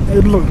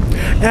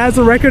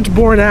the record's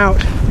borne out,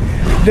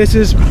 this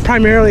is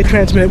primarily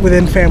transmitted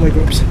within family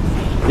groups.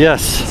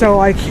 Yes. So,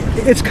 like,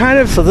 it's kind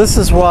of So this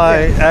is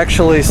why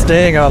actually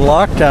staying on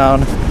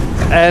lockdown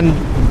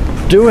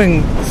and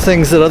doing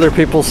things that other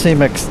people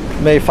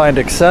may find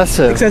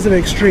excessive excessive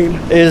extreme.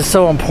 is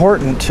so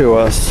important to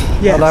us.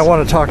 Yes. And I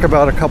want to talk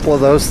about a couple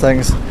of those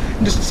things.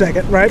 In just a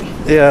second, right?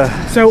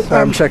 Yeah. So,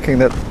 I'm checking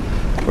that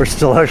we're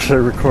still actually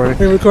recording.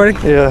 Are you recording?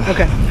 Yeah.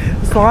 Okay.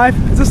 Is this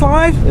live? Is this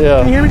live? Yeah.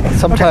 Can you hear me?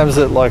 Sometimes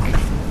it like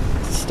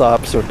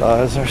stops or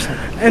dies or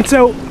something. And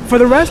so, for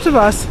the rest of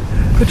us,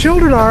 the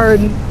children are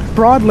in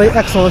broadly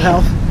excellent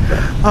health.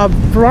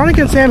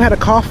 Veronica and Sam had a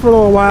cough for a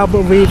little while,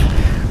 but we've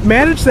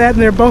managed that,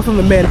 and they're both on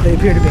the mend, they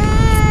appear to be.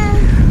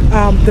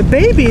 The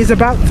babies,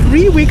 about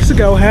 3 weeks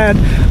ago, had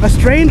a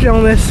strange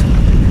illness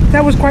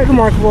that was quite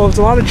remarkable. There was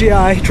a lot of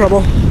GI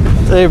trouble.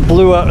 They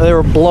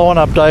were blowing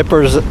up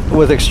diapers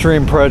with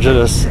extreme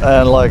prejudice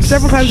and like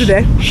Several times a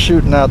day.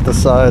 shooting out the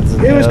sides.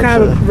 And It was the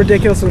kind edge. of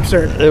ridiculous and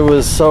absurd. It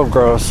was so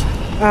gross.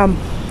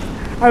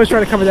 I was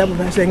trying to cover that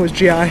by saying it was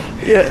GI.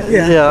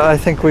 Yeah. I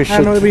think we should.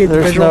 don't know that we need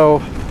the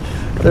visual.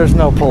 There's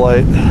no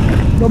polite.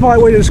 No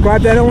polite way to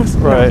describe that illness.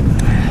 Right.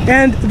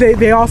 And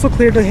they also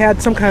clearly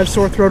had some kind of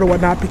sore throat or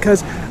whatnot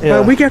because Yeah.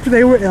 a week after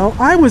they were ill,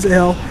 I was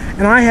ill,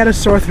 and I had a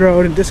sore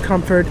throat and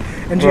discomfort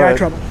and GI Right.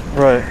 trouble.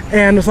 Right.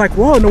 And it's like,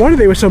 whoa, no wonder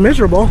they were so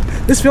miserable.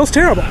 This feels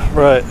terrible.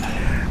 Right.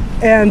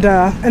 And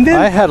then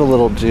I had a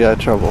little GI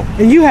trouble.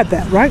 and you had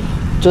that, right?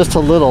 Just a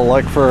little,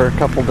 like for a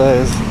couple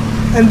days.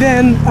 And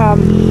then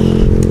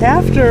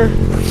after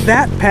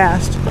that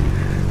passed,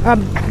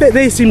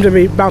 they seemed to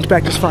be bounced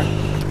back just fine.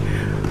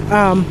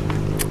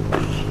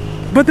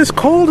 But this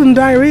cold and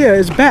diarrhea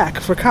is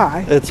back for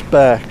Kai, It's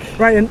back.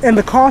 right? And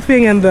the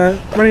coughing and the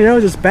runny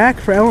nose is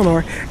back for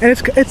Eleanor. And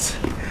it's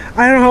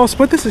I don't know how else to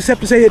put this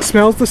except to say it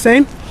smells the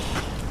same,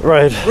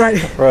 Right.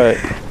 right? Right.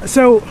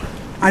 So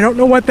I don't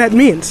know what that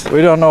means.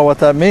 We don't know what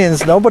that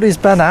means. Nobody's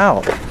been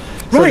out.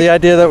 So Right. the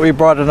idea that we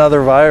brought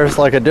another virus,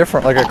 like a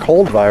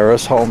cold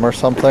virus home or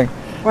something,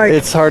 Like-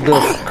 it's hard to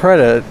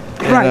credit.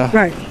 you know.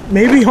 Right.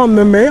 Maybe on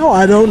the mail,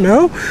 I don't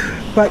know.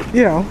 But,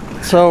 you know,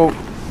 So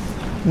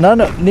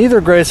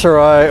neither Grace or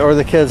I or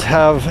the kids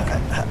have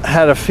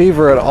had a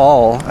fever at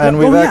all, and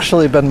we've yeah.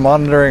 actually been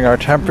monitoring our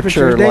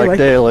temperature Temperature like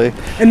daily.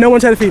 and no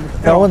one's had a fever.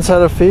 at No all. one's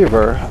had a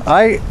fever.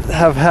 I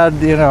have had,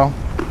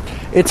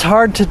 it's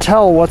hard to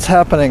tell what's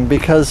happening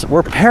because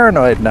we're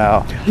paranoid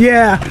now,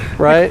 Yeah.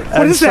 right?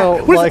 What is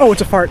that? What is, oh,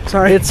 it's a fart.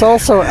 Sorry. It's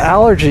also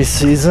allergy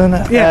season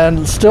Yeah.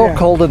 and still Yeah.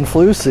 cold and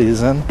flu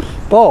season,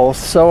 both.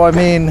 So, I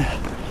mean,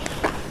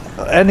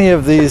 any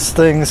of these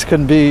things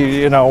can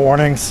be,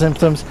 warning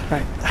symptoms.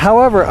 Right.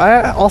 However,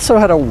 I also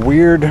had a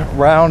weird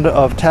round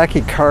of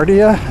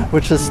tachycardia,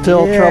 which is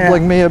still Yeah.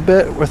 troubling me a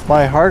bit with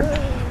my heart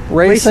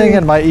racing Racing.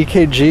 and my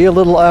EKG a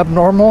little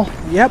abnormal.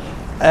 Yep.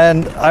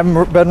 And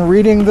I've been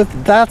reading that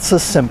that's a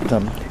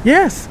symptom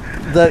Yes.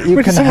 that you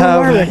Which can is so have.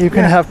 alarming. You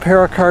can Yeah. have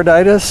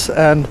pericarditis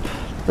and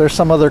There's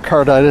some other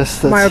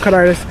carditis. That's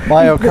myocarditis.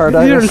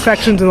 Myocarditis. These are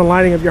infections in the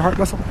lining of your heart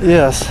muscle.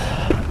 Yes.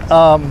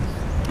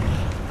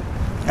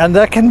 And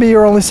that can be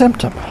your only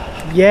symptom.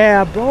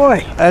 Yeah,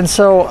 boy. And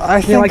so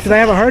I think... You're like, did I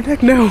have a heart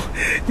attack? No,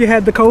 you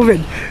had the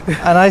COVID.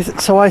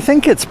 And so I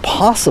think it's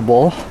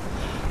possible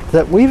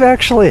that we've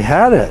actually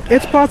had it.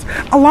 It's possible.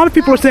 A lot of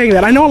people are saying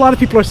that. I know a lot of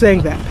people are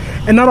saying that.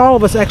 And not all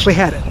of us actually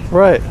had it.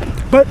 Right.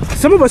 But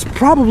some of us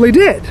probably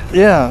did.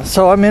 Yeah,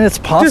 so I mean, it's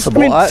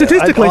possible.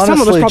 Statistically, I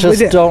some of us probably just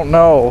did. Don't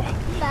know.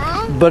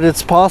 But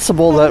it's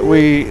possible that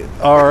we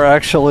are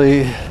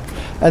actually...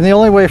 And the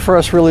only way for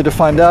us really to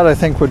find out, I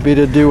think, would be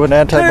to do an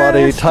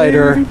antibody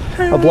titer,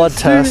 a blood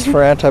test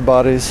for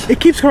antibodies.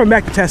 It keeps coming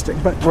back to testing,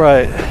 but...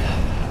 Right.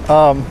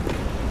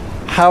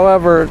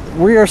 However,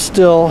 we are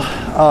still...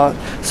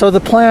 so the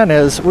plan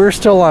is, we're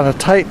still on a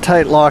tight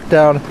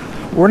lockdown.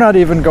 We're not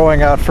even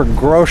going out for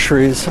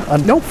groceries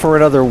for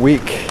another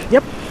week.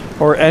 Yep.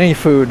 Or any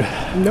food.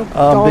 Nope.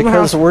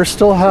 Because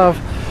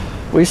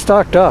we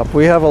stocked up.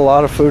 We have a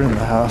lot of food in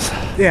the house.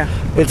 Yeah.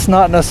 It's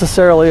not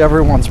necessarily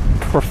everyone's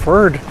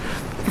preferred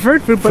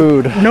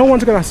food, but no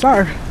one's gonna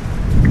starve.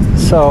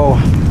 So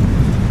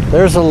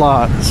there's a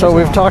lot. So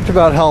we've talked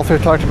about health,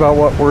 we've talked about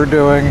what we're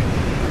doing,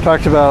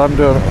 talked about I'm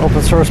doing an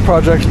open source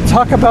project.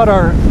 Talk about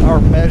our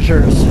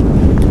measures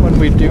when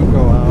we do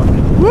go out.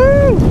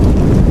 Woo!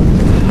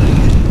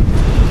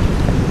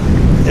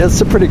 It's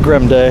a pretty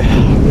grim day.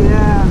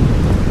 Yeah.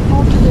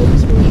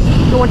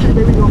 Don't want your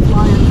baby to go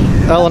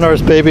flying.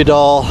 Eleanor's baby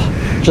doll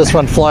just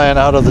went flying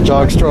out of the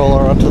jog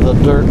stroller onto the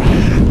dirt.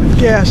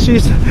 Yeah, so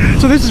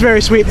this is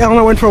very sweet.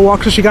 Eleanor went for a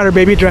walk, so she got her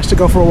baby dressed to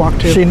go for a walk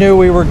too. She knew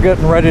we were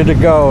getting ready to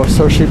go,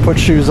 so she put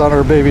shoes on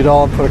her baby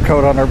doll and put a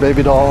coat on her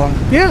baby doll.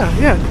 Yeah,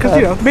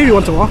 because the baby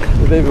wants to walk.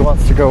 The baby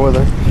wants to go with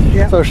her.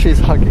 Yeah. So she's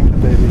hugging the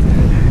baby.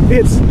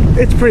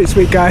 It's pretty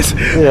sweet, guys.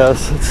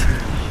 Yes.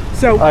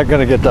 So I'm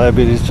gonna get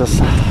diabetes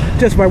just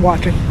by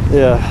watching.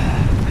 Yeah.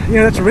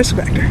 That's a risk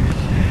factor.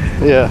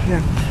 Yeah.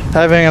 Yeah.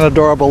 Having an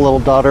adorable little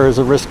daughter is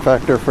a risk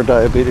factor for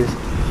diabetes.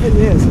 It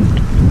is.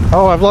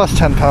 Oh, I've lost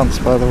 10 pounds,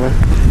 by the way.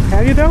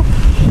 Have you, though?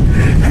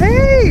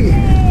 Hey!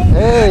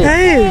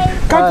 Hey!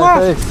 God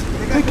bless!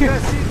 Thank you.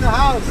 The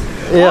house.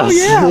 Yes, oh,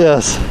 yeah.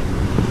 Yes.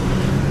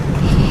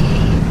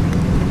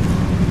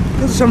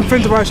 Those are some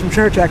friends of ours from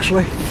church,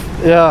 actually.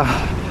 Yeah.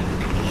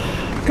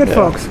 Good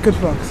folks.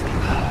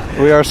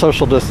 We are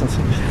social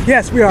distancing.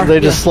 Yes, we are. They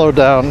just slowed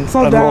down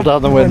and rolled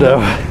down the window.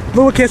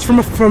 Little kiss from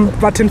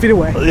about 10 feet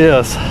away.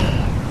 Yes.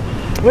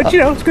 Which,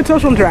 it's good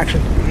social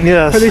interaction.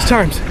 Yes. For these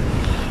times.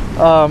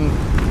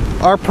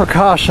 Our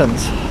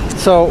precautions.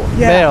 So,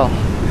 mail.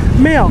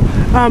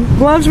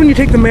 Gloves when you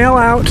take the mail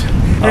out.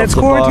 And it's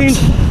quarantined.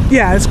 Box.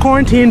 Yeah, it's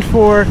quarantined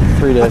for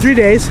 3 days. 3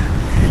 days.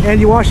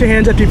 And you wash your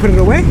hands after you put it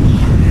away.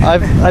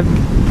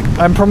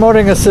 I'm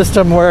promoting a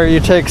system where you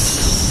take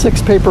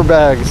 6 paper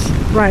bags.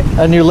 Right.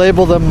 And you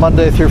label them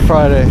Monday through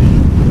Friday.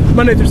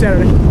 Monday through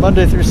Saturday.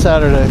 Monday through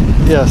Saturday,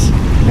 yes.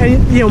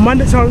 And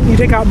Monday, so you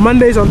take out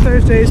Mondays on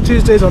Thursdays,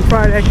 Tuesdays on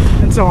Friday,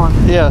 and so on.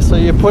 Yeah, so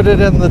you put it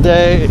in the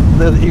day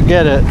that you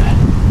get it.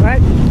 Right.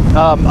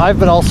 I've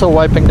been also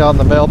wiping down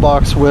the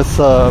mailbox with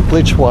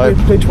bleach wipe.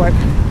 Bleach wipe.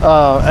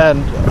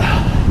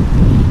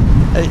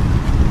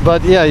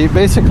 But yeah, you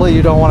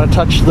don't want to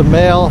touch the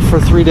mail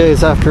for 3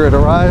 days after it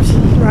arrives.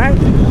 Right.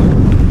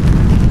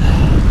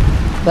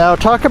 Now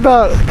talk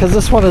about, because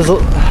this one is,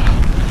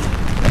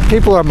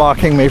 people are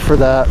mocking me for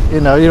that. You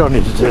don't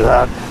need to do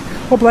that.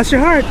 Well, bless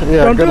your heart.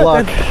 Yeah, Don't good do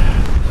luck.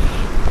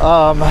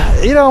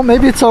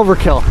 Maybe it's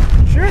overkill.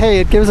 Sure. Hey,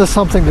 it gives us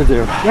something to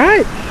do.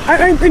 Right.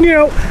 And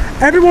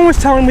everyone was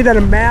telling me that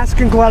a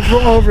mask and gloves were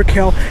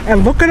overkill,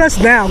 and look at us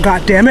now,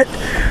 goddammit.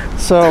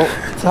 So,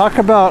 talk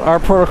about our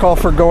protocol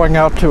for going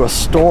out to a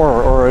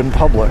store or in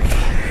public.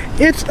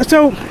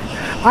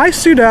 I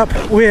suit up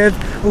with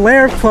a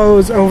layer of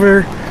clothes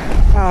over,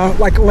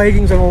 like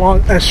leggings and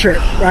a shirt,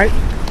 right?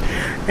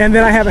 And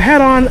then I have a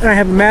hat on, and I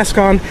have a mask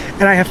on,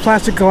 and I have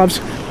plastic gloves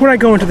when I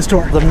go into the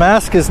store. The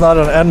mask is not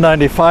an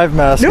N95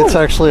 mask. No. It's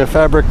actually a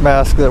fabric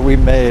mask that we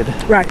made.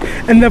 Right.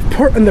 And the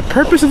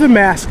purpose of the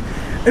mask,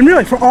 and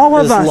really for all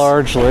of us,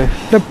 largely,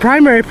 the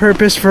primary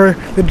purpose for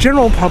the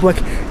general public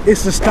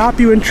is to stop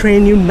you and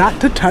train you not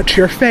to touch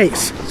your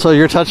face. So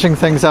you're touching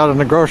things out in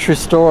the grocery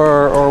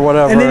store or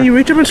whatever. And then you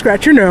reach up and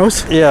scratch your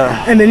nose.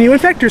 Yeah. And then you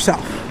infect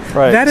yourself.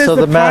 Right. That is so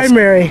the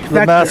primary mask,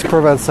 the mask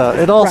prevents that.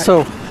 It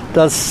also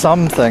does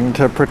something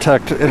to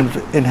protect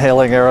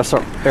inhaling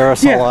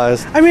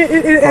aerosolized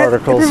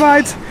particles. It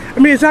provides,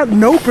 it's not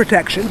no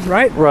protection,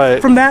 right?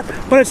 Right. From that,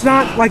 but it's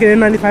not like an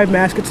N95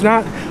 mask. It's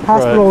not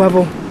hospital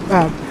level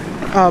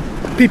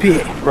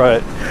PPE.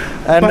 Right.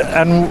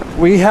 And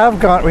we have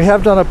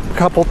done a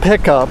couple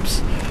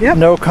pickups. Yep.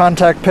 No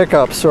contact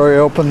pickups where you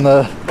open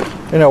the,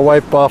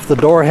 wipe off the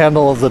door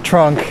handle of the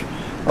trunk,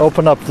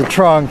 open up the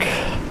trunk.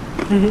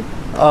 Mm-hmm.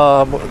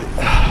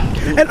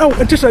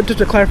 And just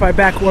to clarify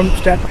back one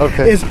step,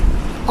 is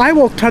I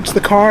will touch the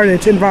car and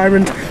its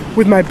environment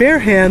with my bare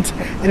hands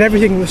and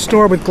everything in the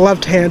store with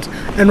gloved hands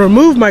and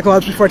remove my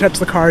gloves before I touch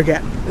the car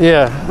again.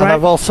 Yeah, and right?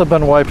 I've also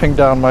been wiping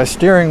down my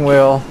steering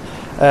wheel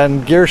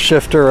and gear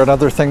shifter and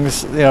other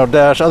things,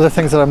 dash, other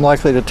things that I'm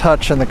likely to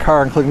touch in the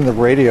car, including the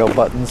radio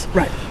buttons.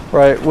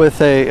 Right,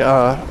 with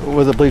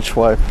a bleach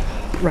wipe.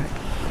 Right.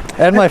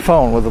 And my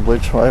phone with a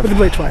bleach wipe. With a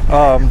bleach wipe.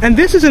 And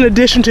this is in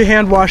addition to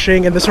hand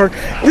washing and this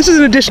is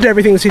in addition to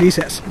everything the CD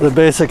says. The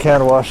basic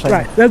hand washing.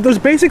 Right. Those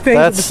basic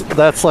things.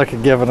 That's like a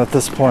given at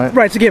this point.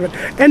 Right, it's a given.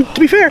 And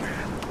to be fair,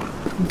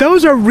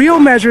 those are real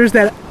measures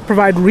that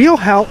provide real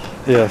help.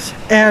 Yes.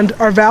 And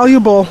are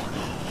valuable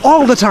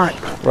all the time.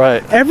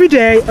 Right. Every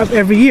day of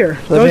every year.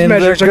 Those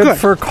measures are good. They're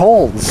good for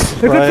colds.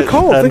 They're good for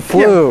colds. And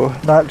flu,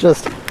 not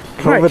just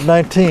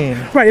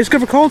COVID-19. Right. It's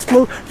good for colds,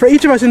 flu, for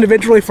each of us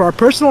individually, for our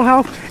personal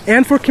health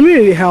and for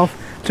community health,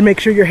 to make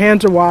sure your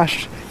hands are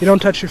washed, you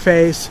don't touch your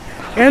face,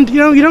 and you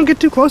don't get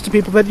too close to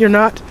people that you're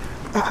not,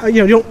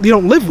 you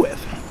don't live with.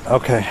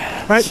 Okay.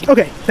 Right.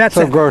 Okay. That's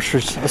it.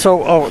 Groceries.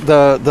 So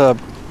the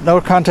no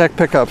contact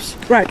pickups.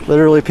 Right.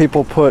 Literally,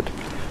 people put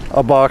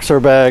a box or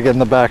bag in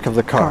the back of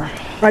the car.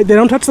 Right. They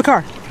don't touch the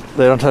car.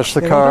 They don't touch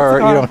the car.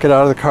 You don't get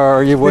out of the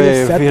car. You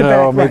wave.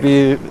 Maybe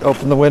you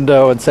open the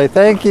window and say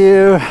thank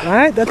you.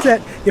 Right. That's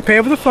it. You pay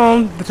over the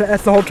phone.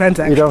 That's the whole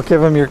transaction. You don't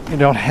give them you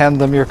don't hand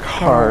them your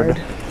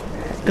card.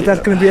 Because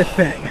that's going to be a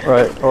thing.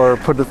 Right. Or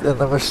put it in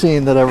the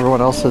machine that everyone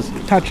else is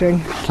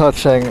touching,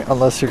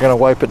 unless you're going to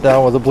wipe it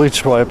down with a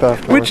bleach wipe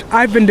afterwards. Which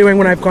I've been doing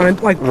when I've gone in,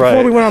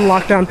 before we went on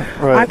lockdown.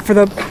 Right.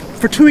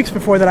 For 2 weeks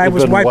before that, I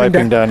was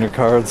wiping down your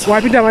cards.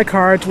 Wiping down my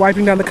cards,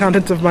 wiping down the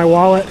contents of my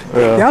wallet,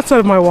 the outside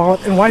of my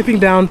wallet, and wiping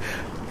down,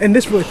 and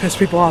this really pissed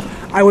people off,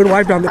 I would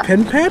wipe down the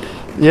pin pad.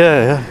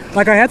 Yeah.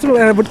 Like I had some,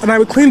 and I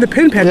would clean the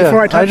pin pad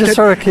before I touched it. I just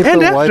sort of keep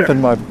the wipe in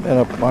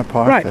my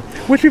pocket. Right.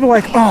 Which people are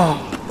like,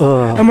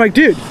 I'm like,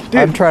 dude.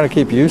 I'm trying to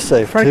keep you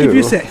safe, trying to keep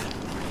you safe.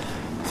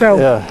 So,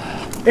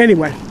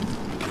 anyway.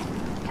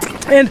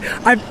 And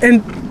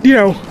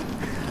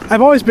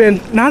I've always been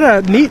not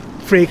a neat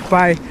freak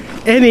by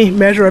any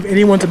measure of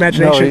anyone's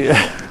imagination.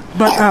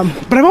 But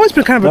I've always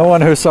been kind of no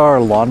one who saw our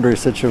laundry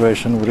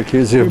situation would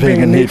accuse you of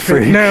being a neat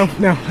freak. No,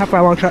 not by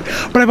a long shot.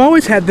 But I've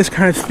always had this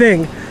kind of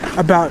thing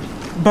about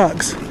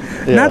bugs.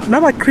 Not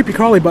like creepy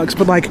crawly bugs,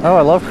 but like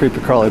I love creepy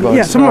crawly bugs.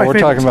 Yeah, some of my we're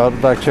favorites. Talking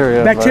about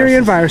bacteria.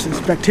 And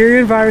viruses. Bacteria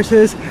and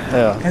viruses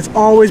has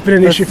always been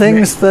an issue for me.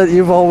 Things that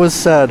you've always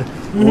said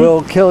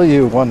will kill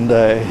you one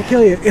day. Will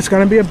kill you. It's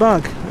going to be a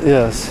bug.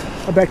 Yes.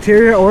 A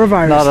bacteria or a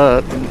virus.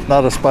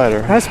 Not a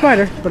spider. Not a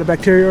spider, but a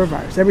bacteria or a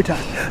virus every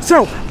time.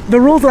 So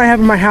the rules that I have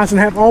in my house and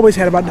have always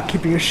had about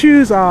keeping your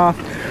shoes off,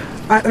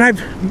 and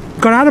I've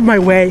gone out of my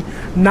way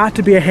not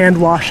to be a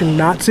hand washing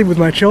Nazi with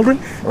my children.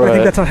 Right. I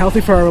think that's unhealthy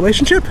for our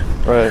relationship.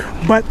 Right.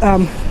 But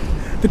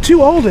the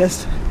two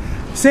oldest,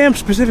 Sam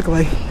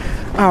specifically,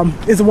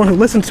 is the one who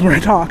listens to when I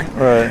talk.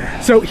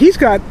 Right. So he's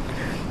got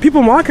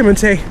people mock him and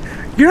say,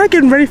 "You're not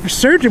getting ready for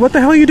surgery. What the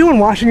hell are you doing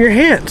washing your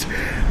hands?"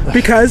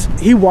 Because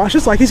he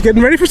washes like he's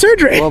getting ready for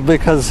surgery. Well,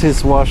 because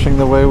he's washing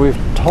the way we've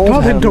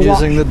told him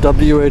using the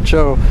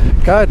WHO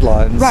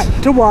guidelines.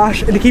 Right, to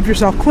wash and to keep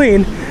yourself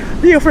clean,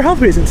 for health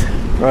reasons.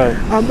 Right.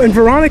 And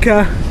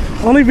Veronica,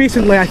 only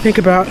recently, I think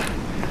about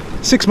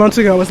 6 months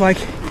ago, was like,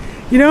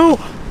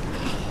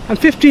 I'm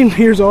 15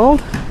 years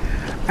old.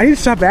 I need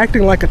to stop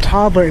acting like a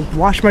toddler and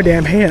wash my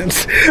damn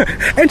hands.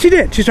 And she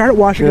did. She started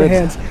washing her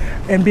hands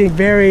and being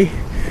very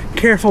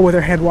careful with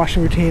her hand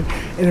washing routine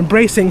and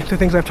embracing the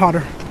things I've taught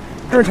her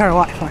entire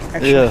life,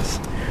 actually. Yes.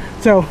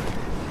 So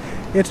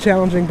it's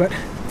challenging, but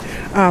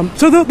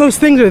so those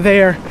things are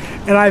there,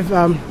 and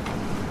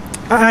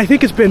I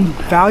think it's been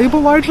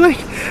valuable largely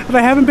that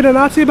I haven't been a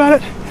Nazi about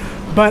it.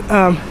 But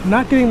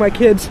not getting my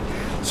kids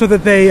so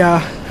that they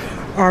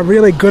are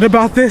really good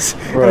about this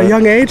at a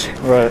young age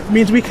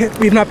means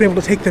we've not been able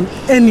to take them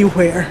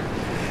anywhere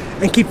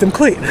and keep them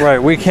clean.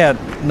 Right. We can't.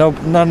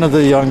 None of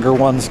the younger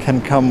ones can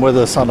come with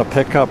us on a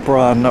pickup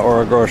run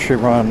or a grocery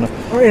run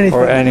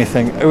or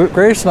anything.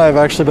 Grace and I have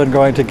actually been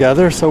going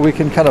together, so we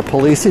can kind of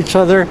police each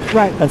other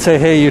and say,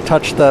 "Hey, you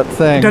touched that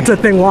thing. That's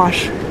that thing.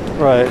 Wash."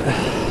 Right.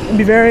 And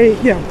be very,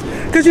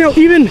 because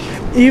even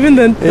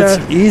the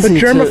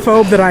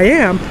germaphobe that I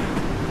am.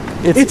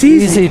 It's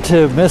easy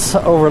to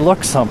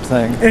overlook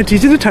something. And it's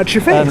easy to touch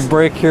your face. And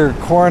break your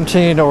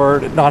quarantine or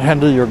not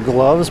handle your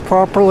gloves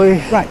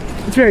properly. Right.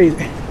 It's very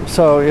easy.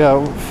 So,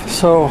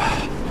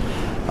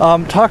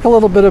 talk a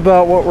little bit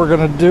about what we're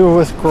going to do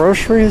with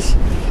groceries,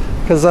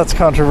 because that's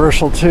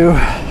controversial too.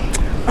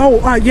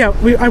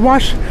 I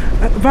washed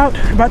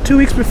about 2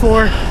 weeks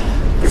before.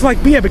 It's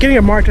like, beginning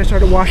of March, I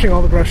started washing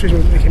all the groceries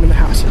when they came in the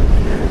house.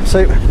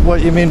 Say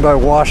what you mean by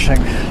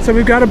washing. So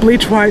we've got a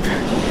bleach wipe,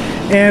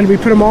 and we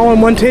put them all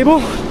on one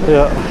table.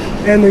 Yeah.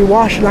 And we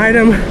wash an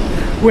item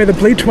with a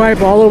bleach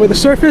wipe all over the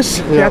surface,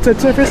 the outside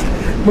surface.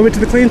 Move it to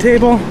the clean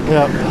table.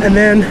 Yeah. And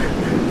then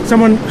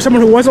someone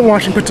who wasn't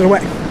washing puts it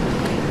away.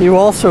 You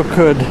also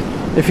could,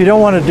 if you don't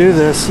want to do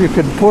this, you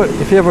could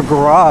if you have a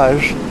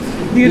garage,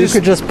 you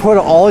could just put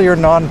all your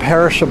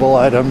non-perishable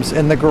items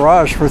in the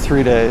garage for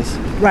 3 days.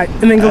 Right,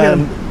 and then go get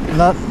them.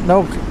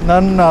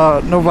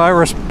 No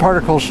virus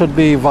particles should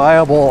be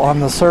viable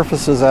on the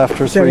surfaces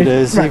after 3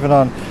 days, even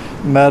on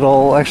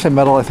metal. Actually,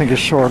 metal I think is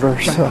shorter.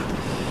 Right.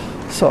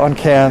 So on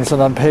cans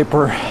and on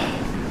paper.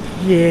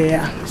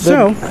 Yeah.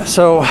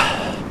 So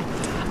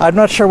I'm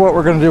not sure what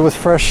we're going to do with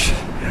fresh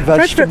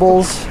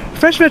vegetables.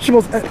 Fresh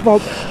vegetables, well,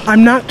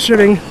 I'm not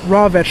serving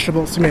raw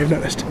vegetables, you may have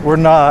noticed. We're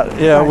not.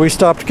 Yeah, Right. we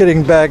stopped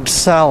getting bagged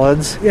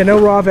salads. Yeah, no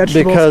raw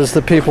vegetables. Because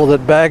the people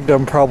that bagged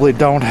them probably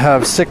don't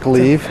have sick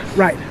leave.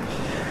 Right.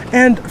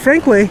 And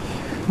frankly,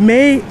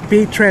 may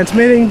be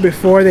transmitting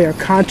before they are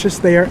conscious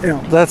they are ill.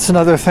 That's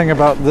another thing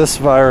about this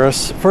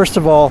virus. First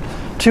of all,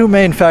 two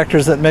main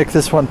factors that make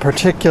this one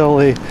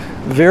particularly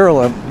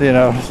virulent,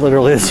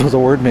 literally is what the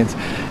word means,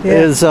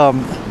 is the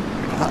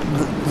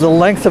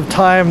length of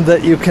time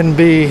that you can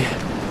be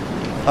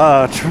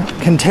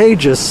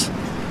contagious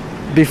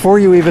before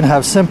you even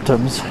have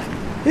symptoms.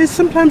 Is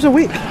sometimes a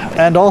week.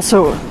 And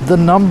also the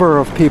number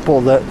of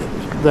people that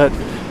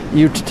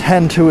you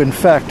tend to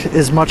infect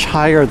is much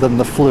higher than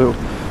the flu.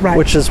 Right.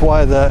 Which is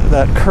why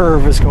that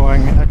curve is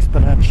going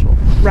exponential.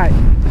 Right.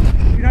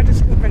 You're not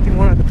just infecting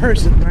one other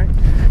person, right?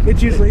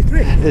 It's usually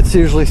 3. It's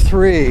usually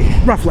 3.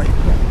 Roughly.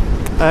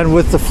 And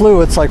with the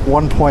flu, it's like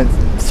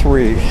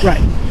 1.3.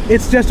 Right.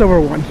 It's just over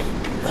 1.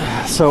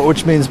 So,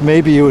 which means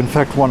maybe you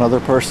infect one other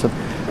person.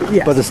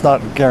 Yes. But it's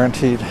not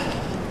guaranteed.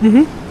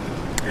 Mm-hmm.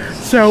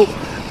 So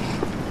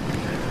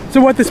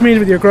what this means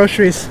with your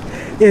groceries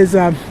is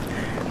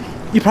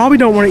you probably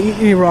don't want to eat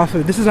any raw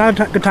food. This is not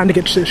a good time to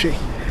get sushi.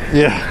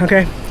 Yeah.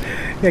 Okay?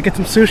 Yeah, get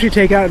some sushi,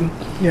 takeout, and,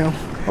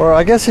 Or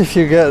I guess if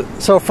you get...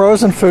 So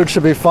frozen food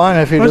should be fine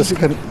if you just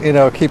can,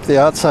 keep the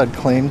outside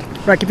cleaned.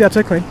 Right, keep the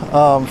outside clean.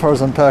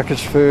 Frozen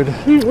packaged food.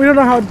 We don't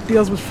know how it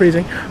deals with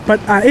freezing, but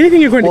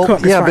anything you're going to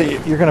cook is fine.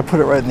 But you're going to put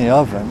it right in the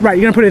oven. Right,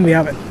 you're going to put it in the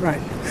oven, right.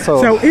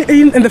 So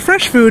in the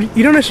fresh food,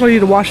 you don't necessarily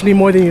need to wash any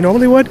more than you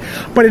normally would,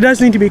 but it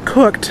does need to be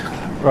cooked.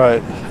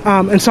 Right.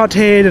 And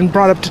sautéed and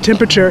brought up to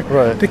temperature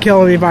to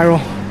kill any viral.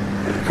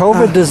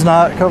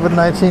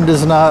 COVID-19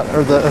 does not,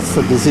 that's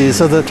the disease,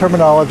 so the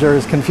terminology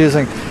is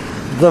confusing.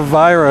 The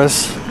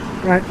virus,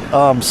 right?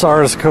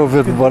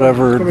 SARS-CoV,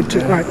 whatever,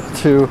 COVID-2, right.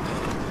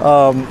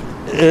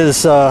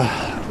 is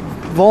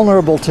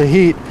vulnerable to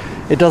heat.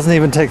 It doesn't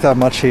even take that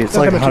much heat. It's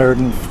like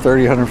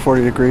 130,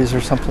 140 degrees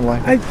or something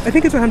like that. I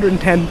think it's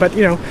 110, but,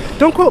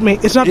 don't quote me.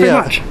 It's not very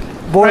much.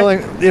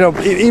 Boiling,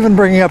 right? Even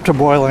bringing up to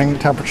boiling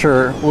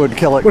temperature would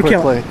kill it quickly.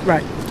 Kill it.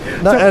 Right.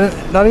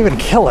 Not even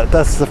kill it.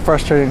 That's the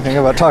frustrating thing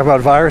about talking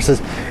about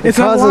viruses. It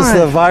causes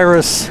the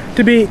virus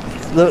to be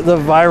the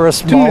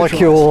virus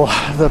molecule,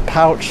 the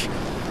pouch,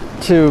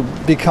 to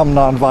become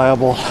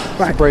non-viable,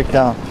 to break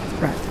down.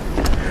 Right.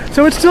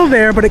 So it's still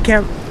there, but it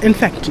can't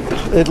infect you.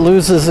 It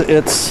loses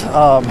its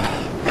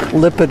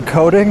lipid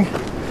coating,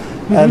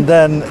 and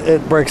then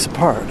it breaks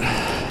apart.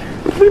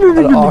 It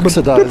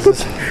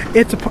oxidizes.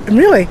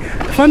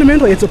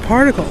 Fundamentally, it's a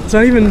particle. It's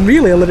not even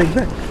really a living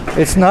thing.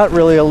 It's not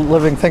really a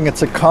living thing.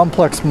 It's a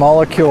complex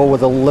molecule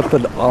with a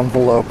lipid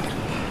envelope.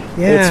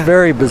 Yeah. It's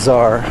very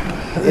bizarre.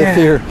 Yeah. If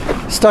you're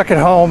stuck at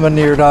home and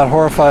you're not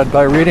horrified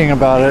by reading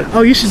about it,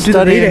 you should do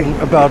the reading.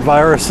 Studying about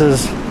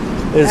viruses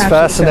is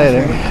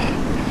fascinating.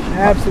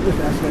 Absolutely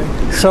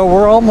fascinating. So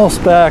we're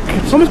almost back.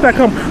 Almost back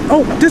home.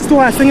 Oh, just the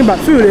last thing about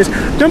food is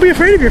don't be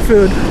afraid of your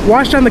food.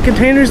 Wash down the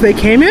containers they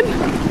came in.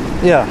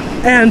 Yeah.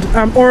 And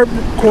or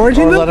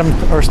quarantine them. Let them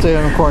or stay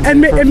in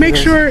quarantine. And make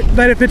sure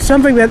that if it's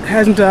something that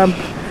hasn't,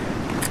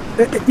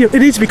 it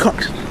needs to be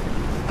cooked.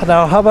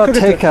 Now, how about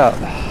takeout?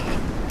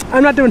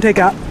 I'm not doing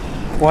takeout.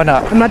 Why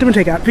not? I'm not doing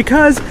takeout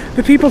because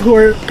the people who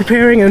are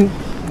preparing and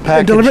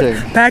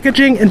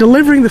packaging and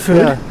delivering the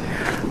food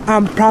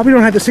probably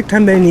don't have the sick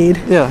time they need.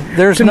 Yeah,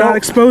 not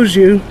expose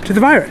you to the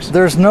virus.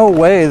 There's no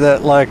way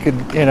that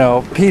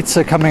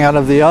pizza coming out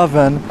of the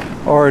oven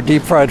or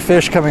deep fried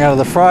fish coming out of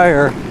the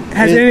fryer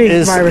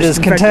is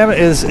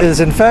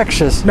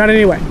infectious. Not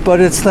anyway. But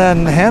it's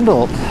then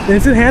handled.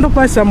 It's handled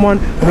by someone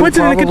who puts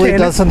it in a container. Probably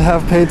doesn't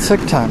have paid sick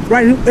time.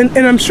 Right, and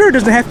I'm sure it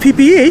doesn't have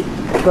PPE.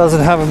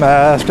 Doesn't have a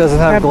mask. Doesn't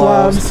have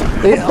gloves.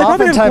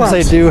 Oftentimes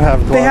they do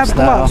have gloves. They have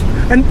gloves,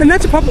 and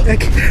that's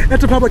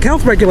a public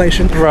health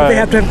regulation. Right. They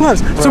have to have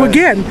gloves. Right. So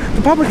again,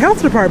 the public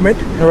health department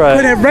right.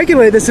 could have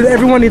regulated this, and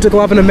everyone needs a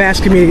glove and a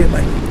mask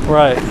immediately.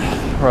 Right.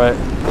 Right.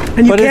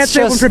 And you can't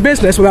say one for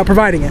business without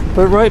providing it.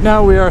 But right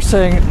now we are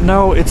saying,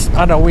 no,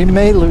 we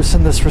may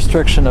loosen this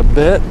restriction a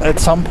bit at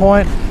some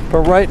point, but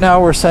right now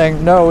we're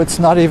saying, no, it's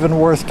not even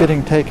worth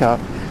getting takeout.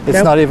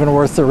 It's not even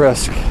worth the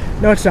risk.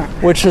 No, it's not.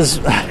 Which is...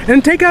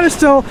 And takeout is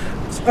still,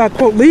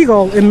 quote,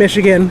 legal in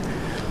Michigan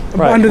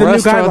under the new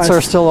guidelines. Restaurants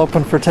are still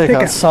open for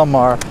takeout. Some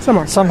are.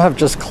 Some have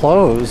just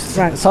closed.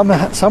 Right.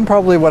 Some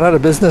probably went out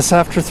of business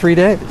after 3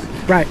 days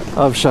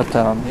of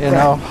shutdown, you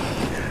know.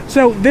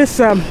 So this...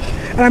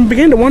 and I'm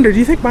beginning to wonder, do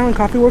you think Milan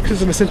Coffee Works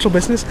is an essential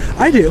business?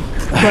 I do.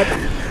 But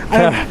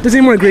does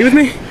anyone agree with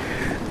me?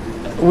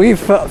 We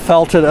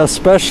felt it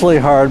especially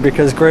hard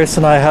because Grace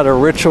and I had a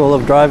ritual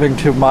of driving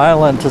to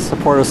Milan to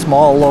support a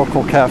small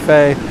local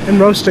cafe and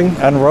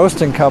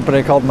roasting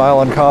company called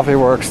Milan Coffee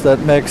Works that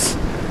makes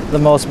the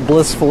most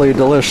blissfully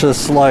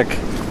delicious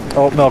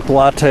oat milk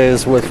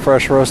lattes with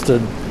fresh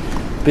roasted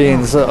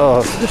beans.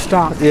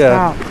 Stop.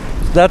 Yeah. Stop.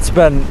 That's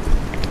been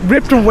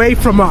ripped away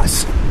from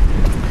us.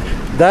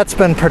 That's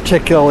been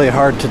particularly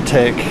hard to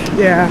take.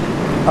 Yeah.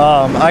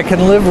 I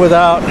can live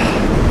without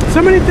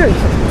So many things.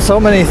 so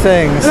many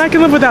things. And I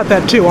can live without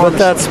that too, But honestly.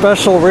 that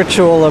special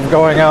ritual of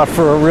going out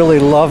for a really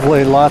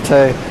lovely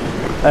latte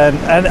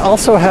and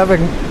also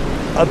having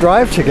a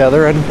drive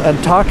together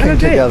and talking And a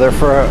date. together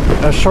for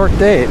a short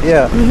date,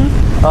 yeah.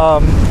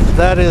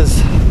 That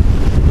is,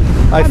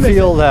 I miss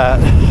feel that.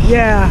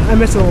 Yeah, I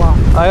miss it a lot.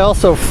 I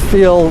also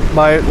feel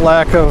my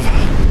lack of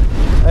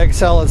egg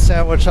salad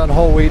sandwich on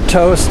whole wheat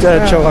toast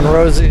at Joe and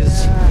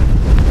Rosie's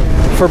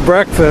for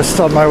breakfast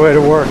on my way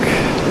to work.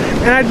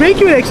 And I'd make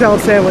you an egg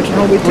salad sandwich and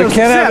whole wheat We toast.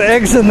 can't have except-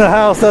 eggs in the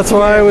house, that's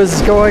why I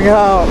was going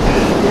out.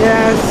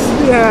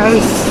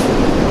 Yes.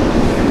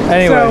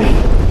 Anyway,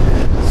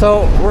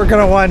 so we're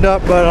gonna wind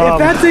up, but If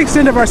that's the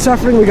extent of our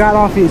suffering, we got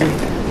off easy.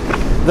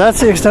 that's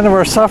the extent of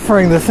our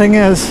suffering. The thing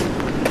is,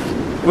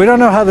 we don't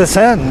know how this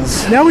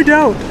ends. No, we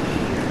don't.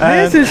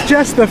 And This is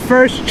just the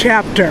first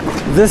chapter.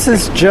 this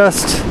is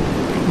just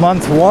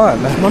month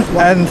one. Month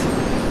one. And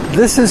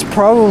this is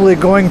probably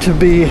going to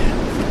be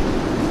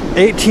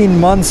 18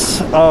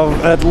 months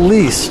of at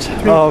least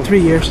of 3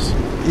 years.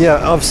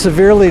 of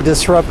severely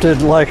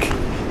disrupted, like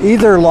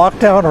either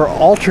lockdown or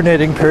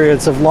alternating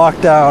periods of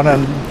lockdown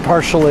and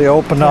partially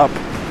open up,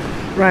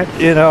 Right.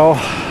 you know.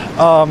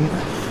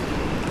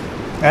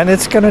 And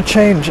it's going to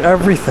change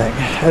everything.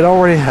 It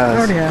already has. It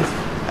already has.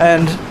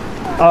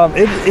 And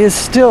it is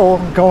still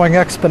going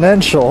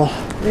exponential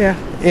Yeah.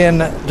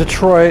 in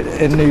Detroit,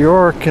 in New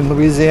York, in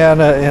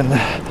Louisiana, in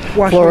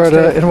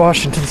Florida, State. in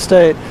Washington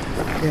State.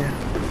 Yeah.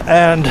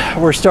 And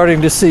we're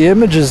starting to see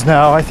images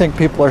now. I think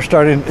people are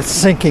starting, it's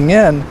sinking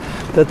in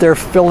that they're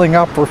filling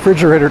up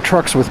refrigerator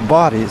trucks with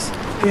bodies.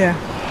 Yeah.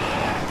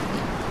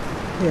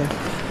 Yeah.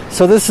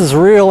 So this is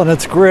real and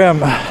it's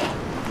grim.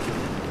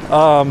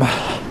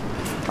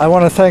 I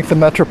want to thank the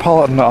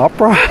Metropolitan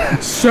Opera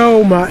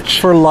So much.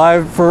 for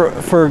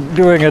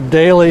doing a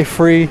daily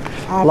free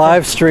Opera.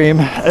 live stream.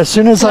 As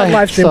soon as Not I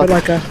live stream, saw- but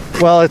like a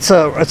it's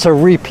a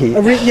repeat,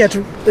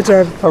 it's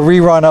a a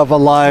rerun of a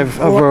live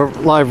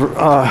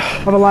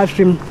live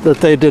stream. that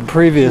they did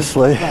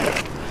previously,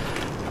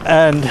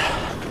 and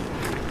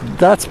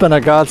that's been a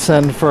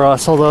godsend for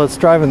us. Although it's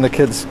driving the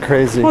kids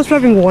crazy. Well, it's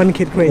driving one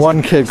kid crazy.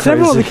 One kid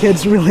Several of the crazy.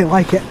 kids really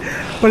like it,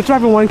 but it's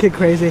driving one kid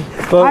crazy.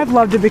 But- I've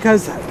loved it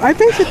because I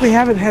basically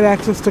haven't had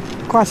access to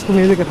classical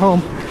music at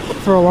home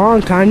for a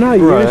long time now,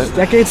 years, Right.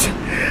 decades.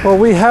 Well,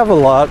 we have a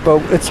lot,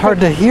 but it's hard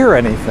to hear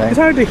anything. It's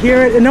hard to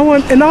hear it, and no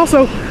one. And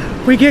also,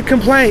 we get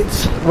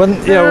complaints. When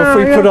if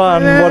we put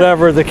on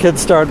whatever, the kids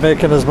start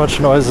making as much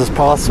noise as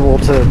possible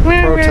to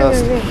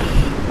protest.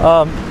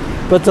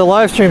 But the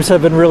live streams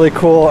have been really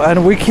cool,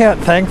 and we can't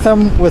thank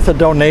them with a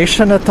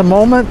donation at the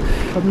moment.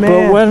 But But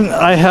man, when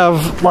I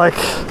have, like,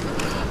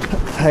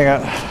 hang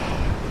on,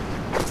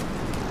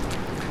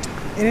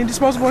 any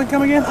disposable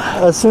income again?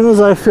 as soon as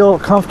I feel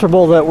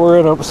comfortable that we're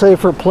in a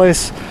safer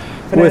place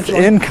with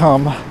Financially.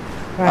 income,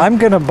 Right. I'm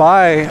going to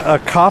buy a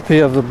copy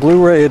of the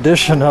Blu-ray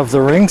edition of The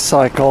Ring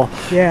Cycle.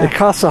 Yeah. It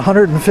costs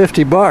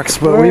 $150,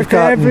 but Worth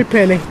every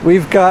penny.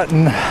 we've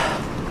gotten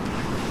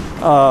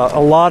a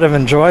lot of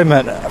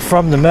enjoyment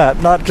from the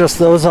Met, not just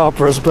those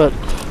operas, but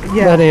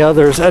Yeah. many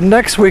others. And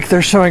next week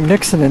they're showing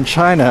Nixon in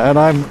China,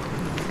 and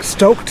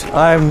Stoked.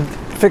 I'm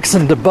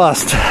fixing to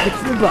bust.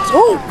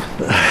 Oh,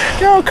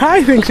 Joe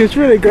Kai thinks it's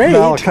really great.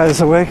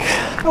 Malachi's awake.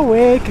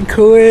 Awake and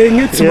cooing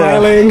and Yeah.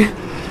 smiling.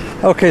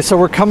 Okay, so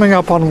we're coming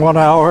up on 1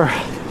 hour.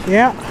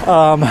 Yeah.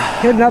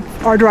 Heading up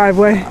our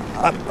driveway.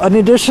 In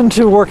addition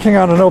to working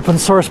on an open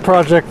source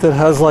project that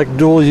has like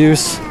dual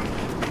use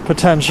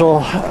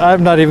potential,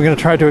 I'm not even going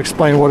to try to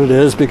explain what it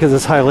is because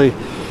it's highly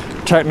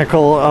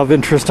technical, of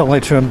interest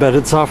only to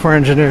embedded software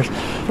engineers.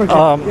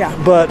 Yeah.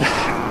 But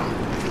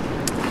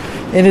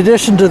in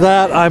addition to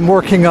that, I'm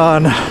working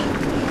on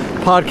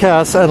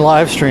podcasts and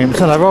live streams,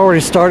 and I've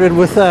already started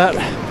with that.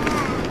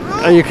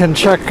 You can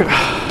check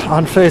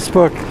on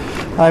Facebook.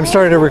 I'm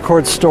starting to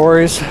record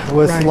stories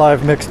with Right.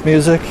 live mixed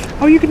music.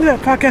 Oh, you can do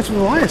that podcast with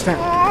Elias now.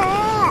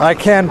 I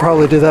can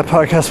probably do that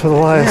podcast with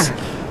Elias.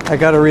 I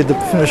got to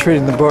finish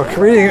reading the book.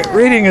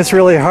 Reading is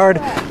really hard.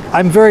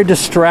 I'm very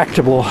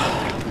distractible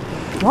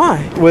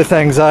Why? with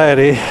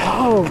anxiety,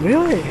 Oh,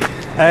 really?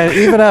 and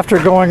even after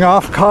going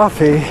off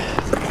coffee,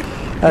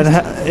 and Still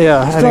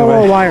a little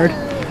anyway, wired.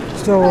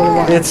 Still a little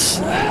wired.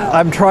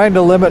 I'm trying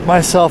to limit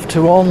myself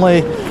to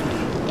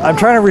I'm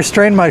trying to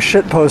restrain my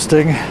shit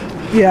posting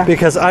Yeah.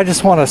 because I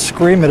just want to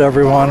scream at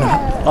everyone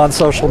on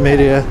social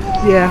media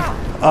Yeah.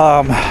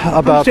 about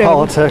Understandable.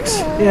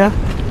 politics, Yeah.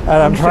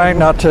 and I'm trying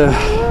not to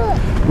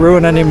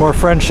ruin any more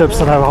friendships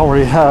than I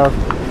already have.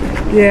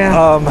 Yeah.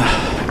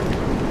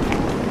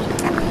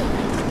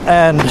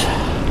 And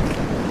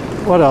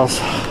what else?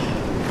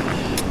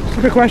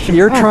 Good question.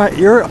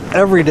 You're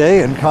every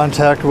day in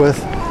contact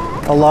with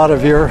a lot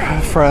of your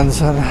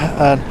friends,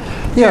 and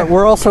Yeah.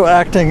 we're also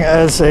acting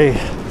as a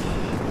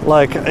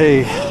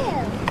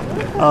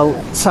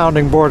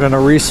sounding board and a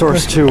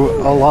resource to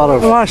a lot A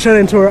of lot of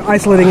shut-ins who are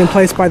isolating in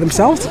place by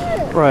themselves,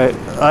 right.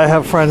 I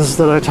have friends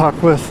that I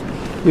talk with.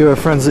 You have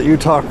friends that you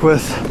talk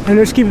with. and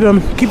they're just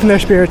keeping their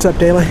spirits up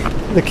daily.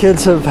 The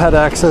kids have had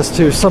access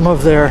to some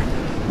of their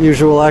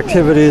usual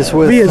activities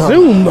with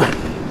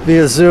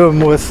via Zoom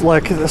with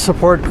like the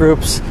support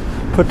groups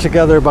put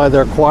together by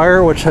their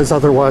choir, which has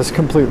otherwise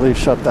completely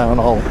shut down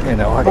all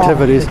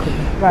activities,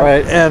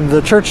 right? And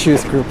the church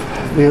youth group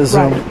via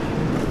Zoom.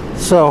 Right.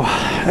 So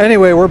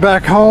anyway, we're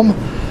back home.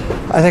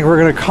 I think we're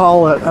going to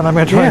call it, and I'm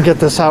going to try and get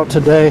this out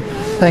today.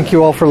 Thank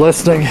you all for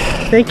listening.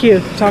 Thank you.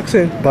 Talk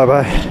soon.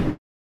 Bye-bye.